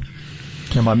anything?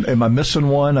 Am I missing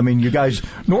one? I mean, you guys,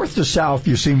 north to south,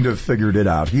 you seem to have figured it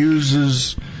out. Hughes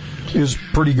is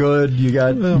pretty good. You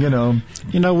got,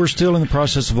 we're still in the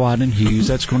process of widening Hughes.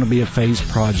 That's going to be a phased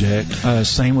project.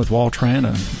 Same with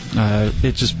Waltrana.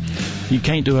 It's just, you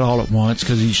can't do it all at once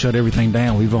because you shut everything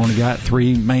down. We've only got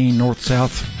 3 main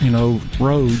north-south,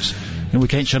 roads, and we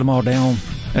can't shut them all down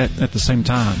at the same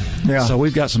time. Yeah. So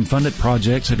we've got some funded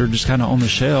projects that are just kind of on the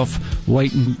shelf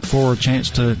waiting for a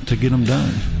chance to get them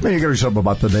done. Man, you got to do something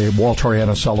about the name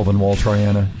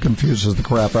Waltrana. Confuses the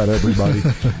crap out of everybody.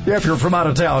 Yeah, if you're from out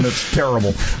of town, it's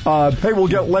terrible. Hey,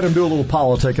 let him do a little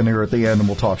politicking here at the end, and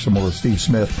we'll talk some more with Steve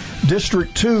Smith.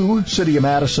 District 2, City of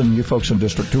Madison, you folks in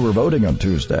District 2 are voting on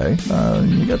Tuesday.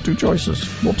 You got 2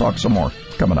 choices. We'll talk some more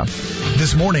coming up.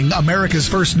 This morning, America's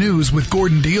First News with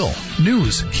Gordon Deal.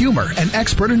 News, humor, and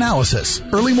expert analysis.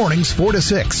 Early mornings 4 to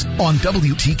 6 on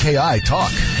WTKI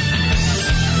Talk.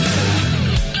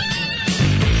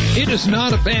 It is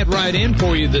not a bad ride in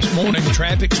for you this morning.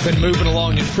 Traffic's been moving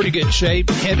along in pretty good shape.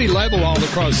 Heavy level all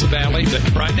across the valley,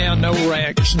 but right now no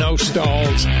wrecks, no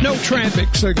stalls, no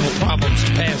traffic signal problems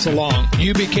to pass along.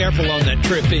 You be careful on that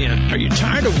trip in. Are you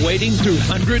tired of waiting through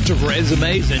hundreds of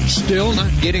resumes and still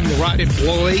not getting the right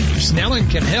employee? Snelling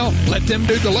can help. Let them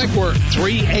do the legwork.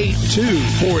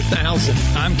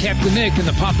 382-4000. I'm Captain Nick in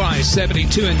the Popeye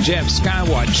 72 and Jeff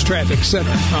Skywatch Traffic Center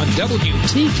on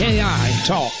WTKI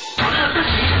Talk.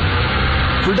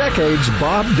 For decades,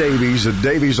 Bob Davies at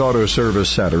Davies Auto Service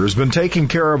Center has been taking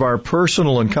care of our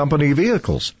personal and company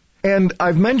vehicles. And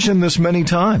I've mentioned this many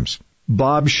times.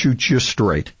 Bob shoots you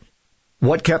straight.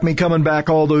 What kept me coming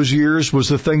back all those years was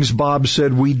the things Bob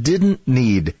said we didn't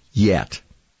need yet.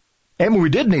 And when we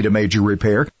did need a major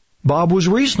repair, Bob was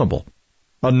reasonable.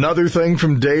 Another thing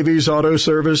from Davies Auto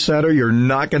Service Center you're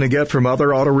not going to get from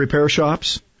other auto repair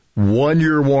shops?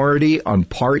 1-year warranty on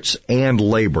parts and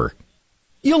labor.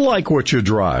 You like what you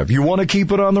drive. You want to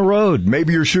keep it on the road.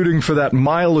 Maybe you're shooting for that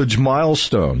mileage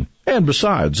milestone. And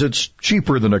besides, it's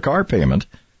cheaper than a car payment.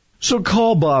 So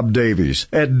call Bob Davies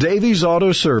at Davies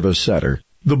Auto Service Center,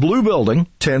 the Blue Building,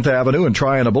 10th Avenue and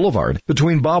Triana Boulevard,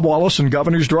 between Bob Wallace and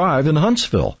Governor's Drive in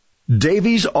Huntsville.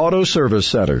 Davies Auto Service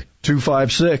Center,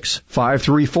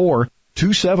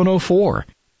 256-534-2704.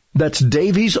 That's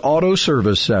Davies Auto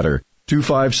Service Center,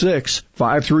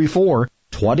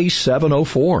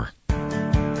 256-534-2704.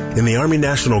 In the Army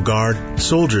National Guard,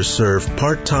 soldiers serve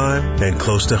part-time and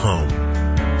close to home.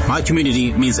 My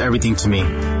community means everything to me.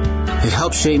 It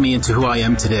helped shape me into who I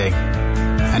am today,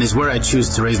 and is where I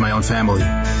choose to raise my own family.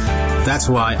 That's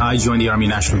why I joined the Army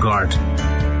National Guard.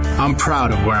 I'm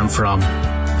proud of where I'm from,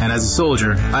 and as a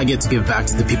soldier, I get to give back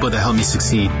to the people that helped me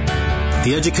succeed.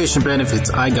 The education benefits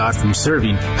I got from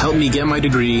serving helped me get my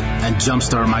degree and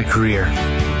jumpstart my career.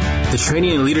 The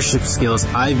training and leadership skills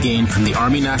I've gained from the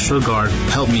Army National Guard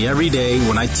help me every day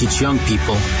when I teach young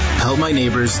people, help my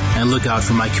neighbors, and look out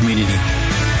for my community.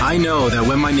 I know that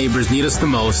when my neighbors need us the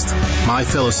most, my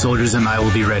fellow soldiers and I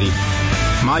will be ready.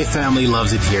 My family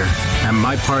loves it here, and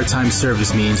my part-time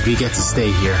service means we get to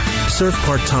stay here. Serve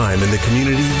part-time in the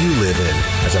community you live in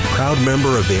as a proud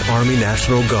member of the Army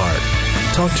National Guard.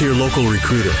 Talk to your local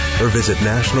recruiter or visit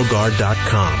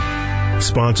NationalGuard.com.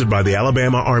 Sponsored by the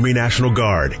Alabama Army National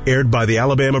Guard. Aired by the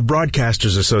Alabama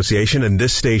Broadcasters Association and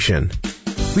this station.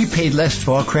 We paid less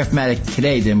for our Craftmatic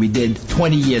today than we did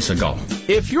 20 years ago.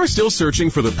 If you're still searching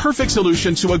for the perfect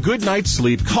solution to a good night's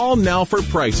sleep, call now for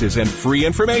prices and free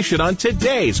information on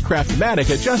today's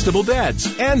Craftmatic adjustable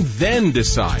beds. And then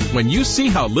decide when you see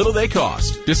how little they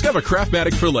cost. Discover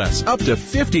Craftmatic for less, up to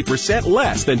 50%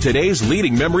 less than today's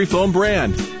leading memory foam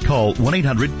brand. Call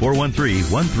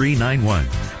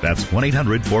 1-800-413-1391. That's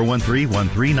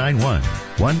 1-800-413-1391.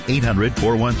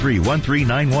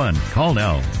 1-800-413-1391. Call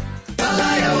now.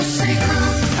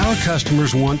 Our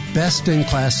customers want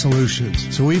best-in-class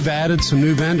solutions, so we've added some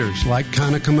new vendors like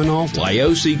Konica Minolta.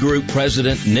 Lioci Group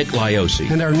President Nick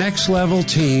Lioci. And our next-level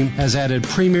team has added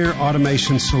premier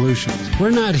automation solutions.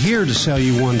 We're not here to sell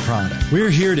you one product. We're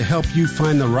here to help you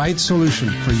find the right solution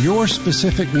for your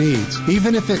specific needs,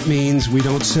 even if it means we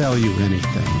don't sell you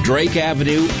anything. Drake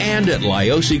Avenue and at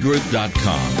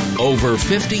LiosiGroup.com. Over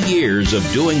 50 years of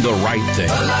doing the right thing.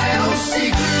 The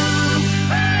Lioci Group.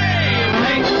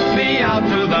 Out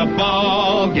to the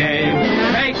ball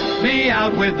game. Take me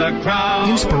out with the crowd.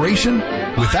 Inspiration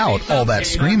without all that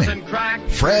screaming.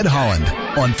 Fred Holland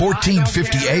on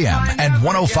 1450 AM and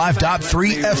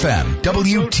 105.3 FM.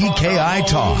 WTKI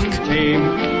Talk.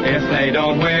 If they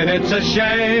don't win, it's a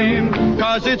shame.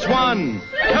 'Cause it's 1,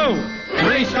 2,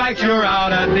 3 strikes, you're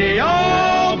out at the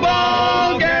old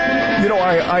ball game. You know,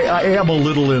 I am a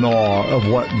little in awe of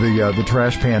what the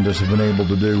Trash Pandas have been able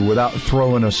to do without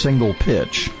throwing a single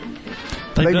pitch.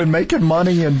 They've been making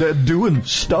money and doing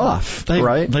stuff,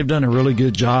 right? They've done a really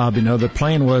good job. You know, the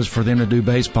plan was for them to do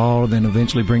baseball, then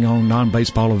eventually bring on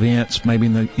non-baseball events, maybe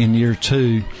in year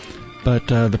 2. But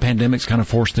the pandemic's kind of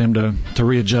forced them to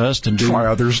readjust and try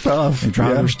other stuff. And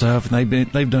try other stuff. And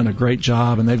they've done a great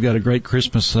job, and they've got a great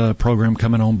Christmas program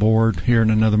coming on board here in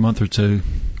another month or 2.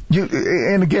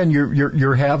 And again,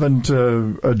 you're having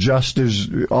to adjust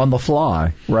on the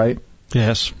fly, right?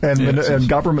 Yes. And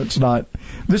government's not.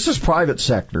 This is private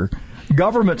sector.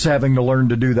 Government's having to learn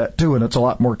to do that too, and it's a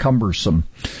lot more cumbersome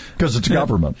because it's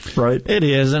government, right? It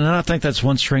is, and I think that's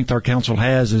one strength our council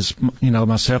has is, you know,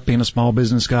 myself being a small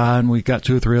business guy, and we've got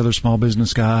 2 or 3 other small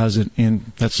business guys, and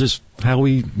that's just how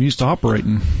we used to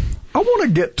operating. I want to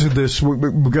get to this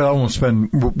because I want to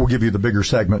we'll give you the bigger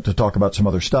segment to talk about some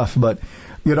other stuff, but,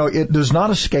 you know, it does not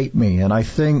escape me, and I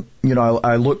think, you know,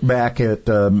 I look back at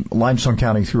Limestone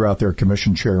County threw out their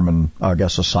commission chairman, I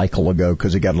guess, a cycle ago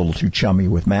because he got a little too chummy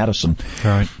with Madison.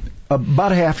 Right.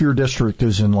 About half your district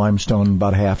is in Limestone,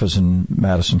 about half is in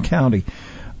Madison County.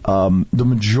 The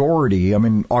majority, I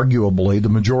mean, arguably, the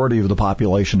majority of the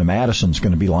population of Madison is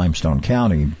going to be Limestone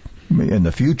County in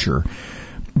the future.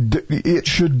 It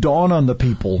should dawn on the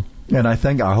people, and I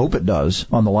hope it does,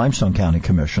 on the Limestone County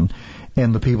Commission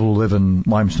and the people who live in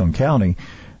Limestone County,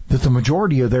 that the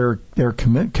majority of their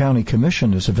county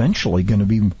commission is eventually going to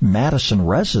be Madison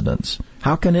residents.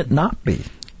 How can it not be?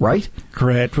 Right?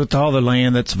 Correct. With all the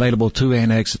land that's available to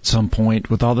annex at some point,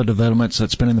 with all the developments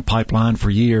that's been in the pipeline for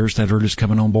years that are just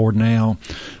coming on board now,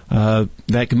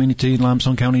 that community in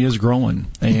Limestone County is growing,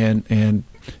 and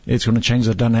it's going to change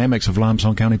the dynamics of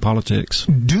Limestone County politics.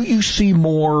 Do you see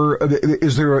more?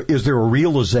 Is there a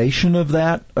realization of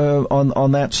that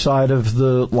on that side of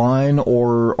the line,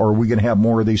 or are we going to have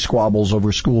more of these squabbles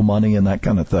over school money and that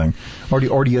kind of thing, or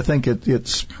do you think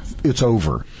it's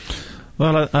over?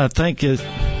 Well, I think it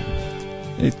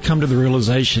come to the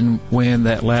realization when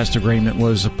that last agreement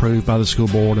was approved by the school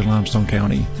board in Limestone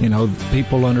County. You know,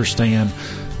 people understand.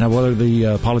 Now, whether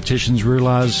the politicians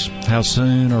realize how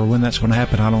soon or when that's going to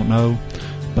happen, I don't know.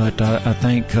 But I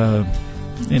think,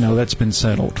 you know, that's been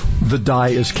settled. The die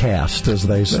is cast, as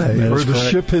they say, or the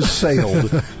correct. ship has sailed,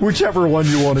 whichever one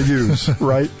you want to use,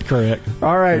 right? Correct.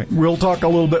 All right, Correct. We'll talk a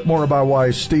little bit more about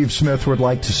why Steve Smith would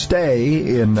like to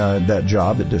stay in that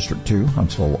job at District 2,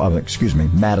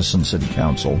 Madison City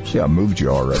Council. See, I moved you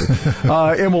already.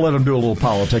 And we'll let him do a little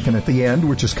politicking at the end,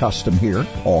 which is custom here,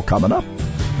 all coming up.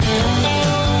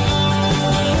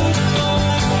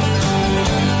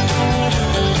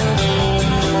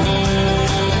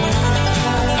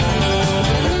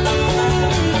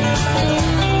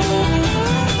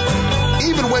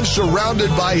 Surrounded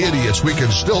by idiots, we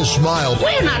can still smile.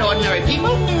 We're not ordinary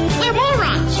people. We're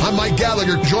morons. I'm Mike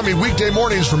Gallagher. Join me weekday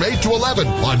mornings from 8 to 11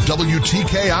 on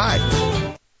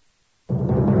WTKI.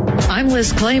 I'm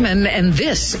Liz Clayman, and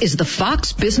this is the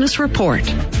Fox Business Report.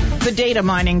 The data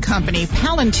mining company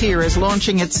Palantir is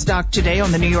launching its stock today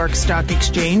on the New York Stock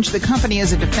Exchange. The company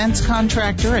is a defense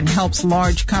contractor and helps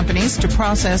large companies to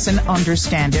process and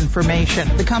understand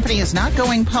information. The company is not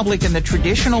going public in the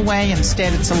traditional way.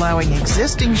 Instead, it's allowing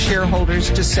existing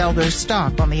shareholders to sell their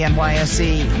stock on the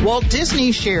NYSE. Walt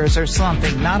Disney shares are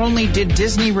slumping. Not only did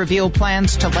Disney reveal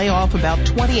plans to lay off about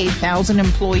 28,000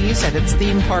 employees at its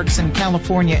theme parks in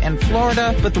California and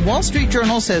Florida, but the Wall Street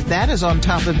Journal says that is on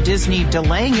top of Disney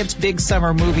delaying its big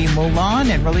summer movie Mulan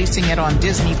and releasing it on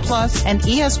Disney Plus, and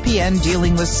ESPN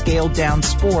dealing with scaled-down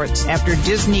sports. After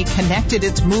Disney connected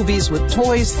its movies with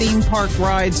toys, theme park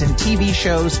rides, and TV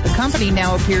shows, the company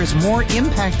now appears more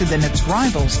impacted than its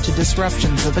rivals to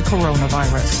disruptions of the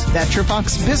coronavirus. That's your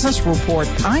Fox Business Report.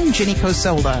 I'm Ginny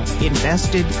Cosola,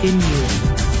 invested in you.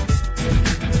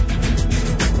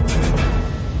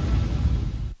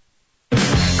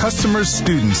 Customers,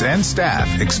 students, and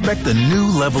staff expect a new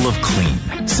level of clean.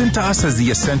 Cintas has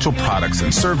the essential products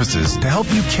and services to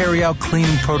help you carry out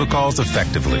cleaning protocols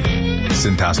effectively.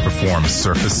 Cintas performs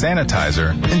surface sanitizer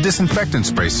and disinfectant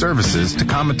spray services to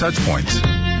common touch points,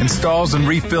 installs and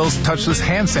refills touchless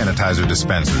hand sanitizer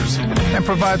dispensers, and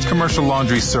provides commercial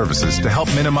laundry services to help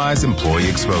minimize employee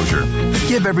exposure.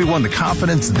 Give everyone the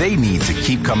confidence they need to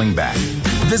keep coming back.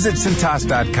 Visit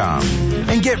Cintas.com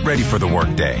and get ready for the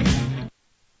workday.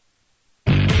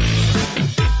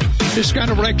 Just got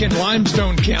a wreck in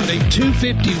Limestone County,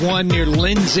 251 near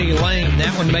Lindsay Lane.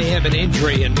 That one may have an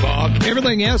injury involved.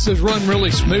 Everything else has run really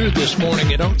smooth this morning.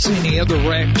 I don't see any other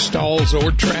wrecks, stalls,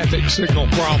 or traffic signal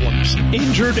problems.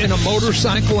 Injured in a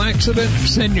motorcycle accident?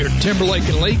 Send your Timberlake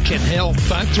and Lee can help.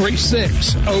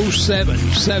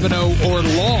 536-0770 or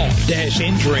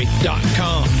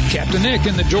law-injury.com. Captain Nick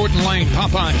in the Jordan Lane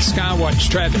Popeye Skywatch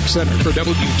Traffic Center for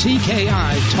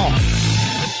WTKI Talk.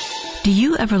 Do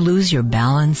you ever lose your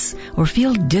balance or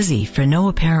feel dizzy for no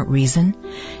apparent reason?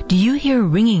 Do you hear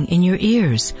ringing in your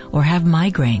ears or have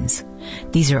migraines?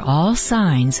 These are all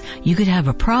signs you could have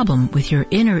a problem with your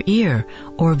inner ear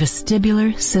or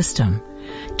vestibular system.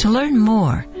 To learn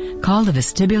more, call the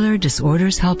Vestibular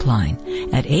Disorders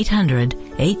Helpline at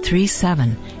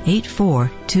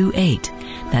 800-837-8428.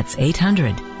 That's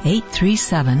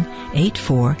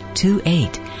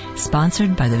 800-837-8428.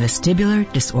 Sponsored by the Vestibular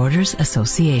Disorders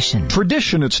Association.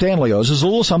 Tradition at Stanley's is a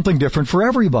little something different for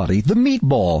everybody. The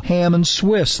meatball, ham and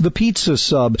Swiss, the pizza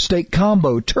sub, steak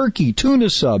combo, turkey, tuna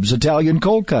subs, Italian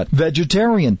cold cut,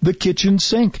 vegetarian, the kitchen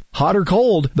sink. Hot or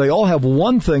cold, they all have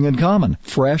one thing in common: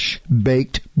 fresh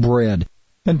baked bread.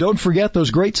 And don't forget those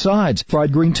great sides: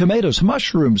 fried green tomatoes,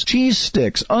 mushrooms, cheese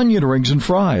sticks, onion rings, and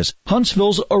fries.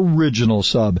 Huntsville's original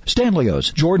sub.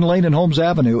 Stanley's, Jordan Lane and Holmes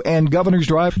Avenue, and Governor's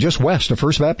Drive, just west of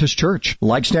First Baptist Church.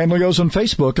 Like Stanley's on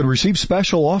Facebook and receive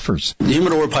special offers. The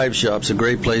Humidor Pipe Shop's a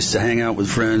great place to hang out with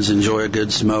friends, enjoy a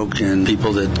good smoke, and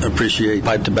people that appreciate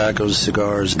pipe tobaccos,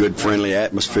 cigars. Good friendly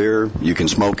atmosphere. You can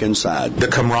smoke inside. The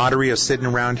camaraderie of sitting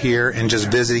around here and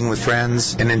just visiting with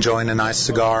friends and enjoying a nice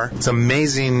cigar. It's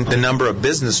amazing the number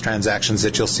of business transactions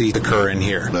that you'll see occur in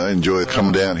here. I enjoy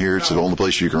coming down here. It's the only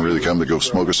place you can really come to go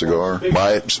smoke a cigar,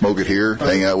 buy it, smoke it here,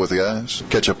 hang out with the guys,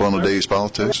 catch up on the day's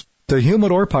politics. The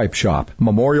Humidor Pipe Shop,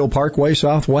 Memorial Parkway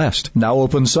Southwest. Now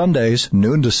open Sundays,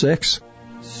 noon to 6.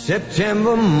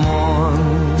 September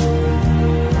morn.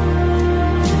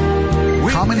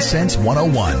 Common Sense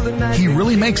 101. He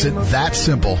really makes it that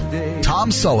simple.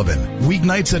 Tom Sullivan,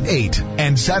 weeknights at 8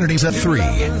 and Saturdays at 3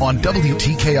 on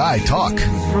WTKI Talk.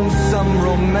 From some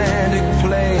romantic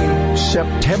place.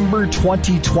 September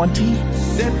 2020.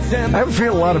 I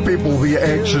feel a lot of people will be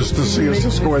anxious to see us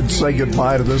just go ahead and say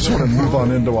goodbye to this one and move on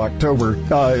into October.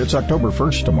 It's October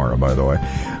 1st tomorrow, by the way.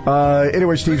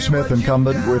 Anyway, Steve Smith,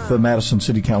 incumbent with the Madison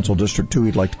City Council District 2.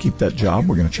 He'd like to keep that job.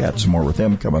 We're going to chat some more with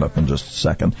him coming up in just a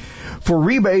second. For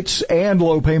rebates and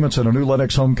low payments on a new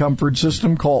Lennox home comfort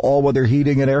system, call All Weather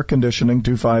Heating and Air Conditioning,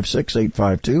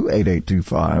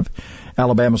 256-852-8825.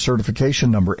 Alabama certification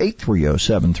number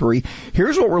 83073.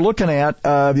 Here's what we're looking at.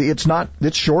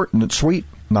 It's short and it's sweet,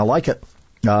 and I like it.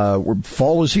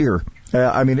 Fall is here.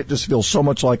 It just feels so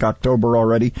much like October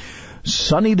already.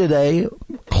 Sunny today,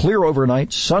 clear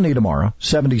overnight, sunny tomorrow,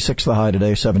 76 the high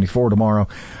today, 74 tomorrow.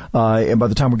 And by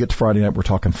the time we get to Friday night, we're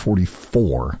talking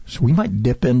 44. So we might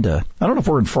dip into, I don't know if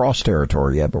we're in frost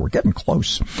territory yet, but we're getting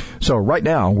close. So right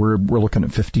now, we're looking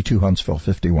at 52 Huntsville,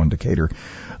 51 Decatur.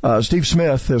 Steve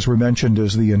Smith, as we mentioned,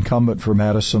 is the incumbent for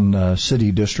Madison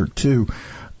City District 2.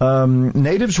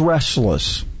 Natives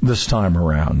restless this time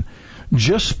around.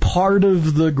 just part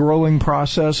of the growing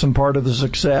process and part of the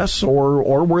success,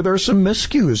 or were there some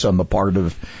miscues on the part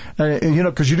of,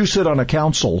 because you do sit on a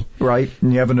council, right,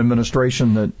 and you have an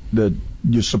administration that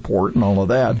you support and all of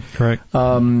that. Correct.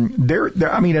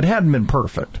 It hadn't been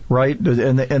perfect, right,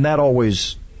 and that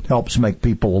always helps make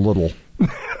people a little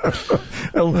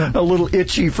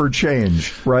itchy for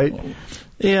change, right?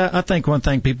 Yeah, I think one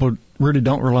thing people really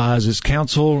don't realize is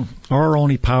council, our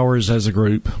only powers as a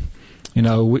group.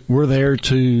 We're there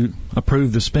to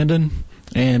approve the spending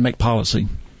and make policy.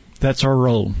 That's our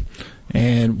role.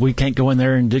 And we can't go in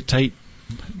there and dictate,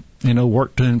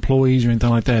 work to employees or anything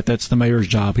like that. That's the mayor's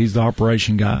job. He's the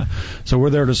operation guy. So we're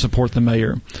there to support the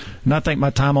mayor. And I think my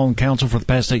time on council for the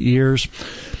past 8 years,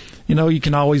 you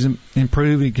can always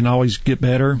improve. You can always get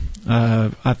better.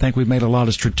 I think we've made a lot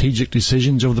of strategic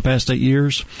decisions over the past 8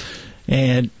 years.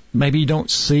 And maybe you don't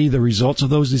see the results of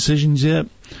those decisions yet,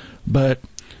 but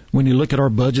when you look at our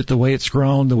budget, the way it's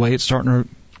grown, the way it's starting to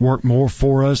work more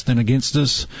for us than against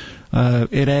us,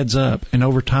 it adds up. And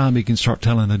over time, you can start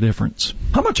telling the difference.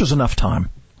 How much is enough time,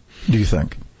 do you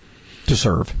think, to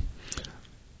serve?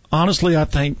 Honestly, I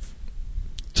think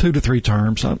 2 to 3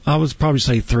 terms. I would probably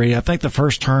say 3. I think the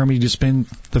first term, you just spend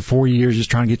the 4 years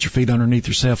just trying to get your feet underneath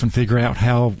yourself and figure out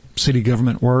how city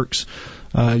government works.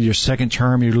 Your second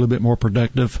term, you're a little bit more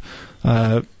productive.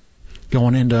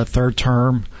 Going into a third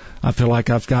term, I feel like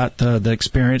I've got the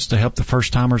experience to help the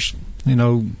first timers,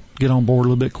 get on board a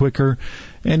little bit quicker.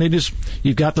 And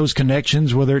you've got those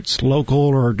connections, whether it's local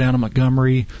or down in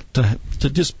Montgomery, to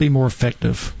just be more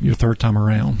effective your third time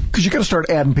around. Because you got to start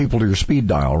adding people to your speed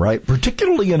dial, right?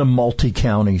 Particularly in a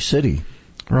multi-county city.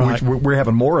 Right. We're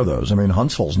having more of those. I mean,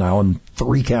 Huntsville's now in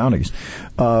 3 counties.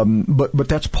 But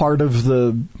that's part of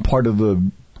the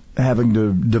having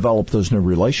to develop those new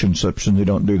relationships, and you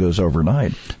don't do those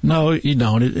overnight. No, you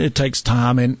don't. It takes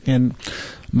time, and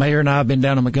Mayor and I have been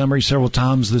down in Montgomery several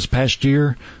times this past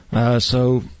year,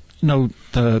 so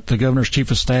the governor's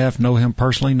chief of staff know him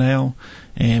personally now,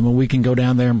 and when we can go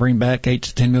down there and bring back $8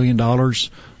 to $10 million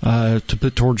to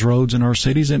put towards roads in our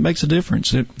cities, it makes a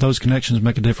difference. Those connections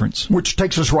make a difference. Which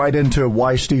takes us right into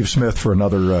why Steve Smith for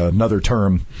another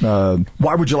term.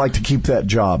 Why would you like to keep that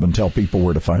job and tell people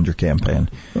where to find your campaign?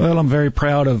 Well, I'm very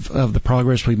proud of the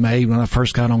progress we've made. When I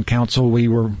first got on council, we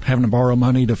were having to borrow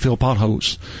money to fill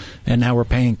potholes, and now we're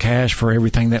paying cash for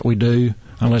everything that we do,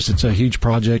 unless it's a huge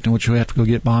project in which we have to go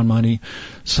get bond money.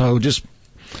 So just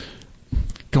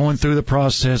going through the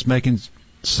process, making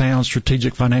sound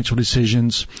strategic financial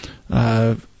decisions,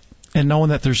 and knowing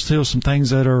that there's still some things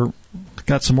that are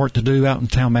got some work to do out in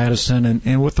town Madison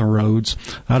and with our roads.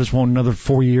 I just want another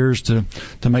 4 years to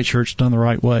make sure it's done the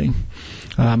right way.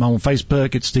 I'm on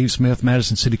Facebook. It's Steve Smith,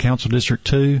 Madison City Council District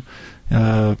 2.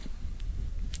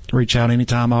 Reach out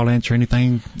anytime. I'll answer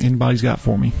anything anybody's got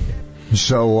for me.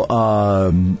 So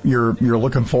you're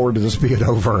looking forward to this being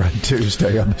over on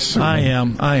Tuesday, I'm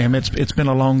assuming. I am. It's been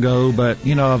a long go, but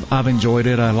I've enjoyed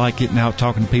it. I like getting out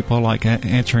talking to people. I like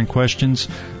answering questions.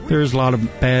 There's a lot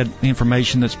of bad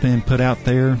information that's been put out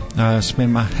there.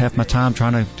 Spend half my time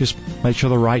trying to just make sure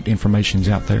the right information's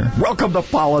out there. Welcome to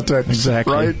politics.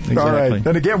 Exactly. Right? Exactly. All right.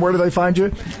 And again, where do they find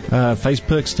you?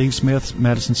 Facebook, Steve Smith,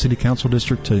 Madison City Council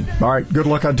District 2. All right. Good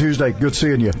luck on Tuesday. Good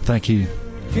seeing you. Thank you.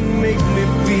 Can make me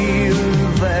feel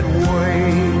that way.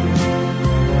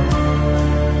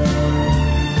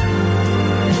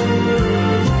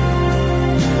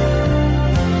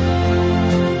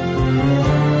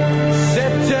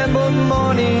 September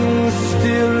morning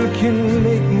still can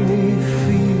make me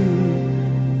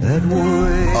feel that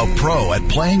way. A pro at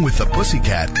playing with the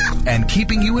pussycat and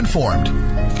keeping you informed.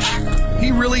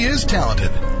 He really is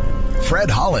talented. Fred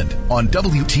Holland on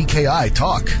WTKI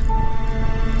Talk.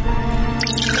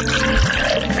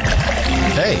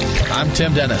 Hey, I'm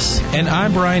Tim Dennis. And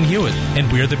I'm Brian Hewitt, and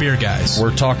we're the Beer Guys.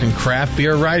 We're talking craft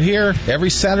beer right here every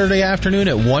Saturday afternoon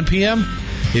at 1 p.m.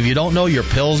 If you don't know your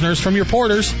Pilsners from your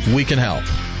Porters, we can help.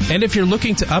 And if you're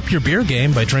looking to up your beer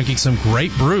game by drinking some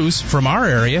great brews from our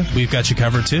area, we've got you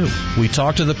covered too. We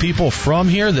talk to the people from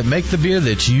here that make the beer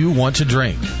that you want to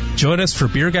drink. Join us for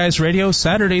Beer Guys Radio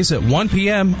Saturdays at 1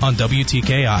 p.m. on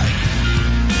WTKI.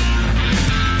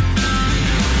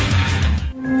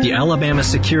 The Alabama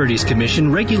Securities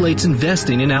Commission regulates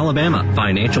investing in Alabama.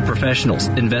 Financial professionals,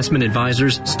 investment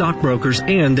advisors, stockbrokers,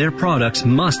 and their products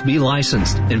must be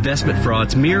licensed. Investment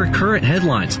frauds mirror current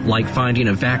headlines like finding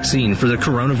a vaccine for the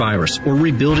coronavirus or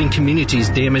rebuilding communities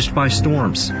damaged by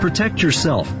storms. Protect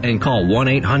yourself and call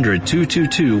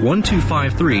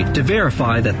 1-800-222-1253 to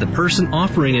verify that the person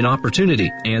offering an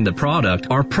opportunity and the product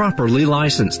are properly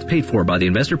licensed. Paid for by the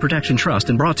Investor Protection Trust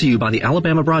and brought to you by the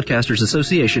Alabama Broadcasters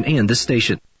Association and this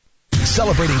station.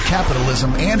 celebrating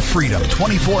capitalism and freedom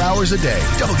 24 hours a day.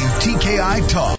 WTKI Talk.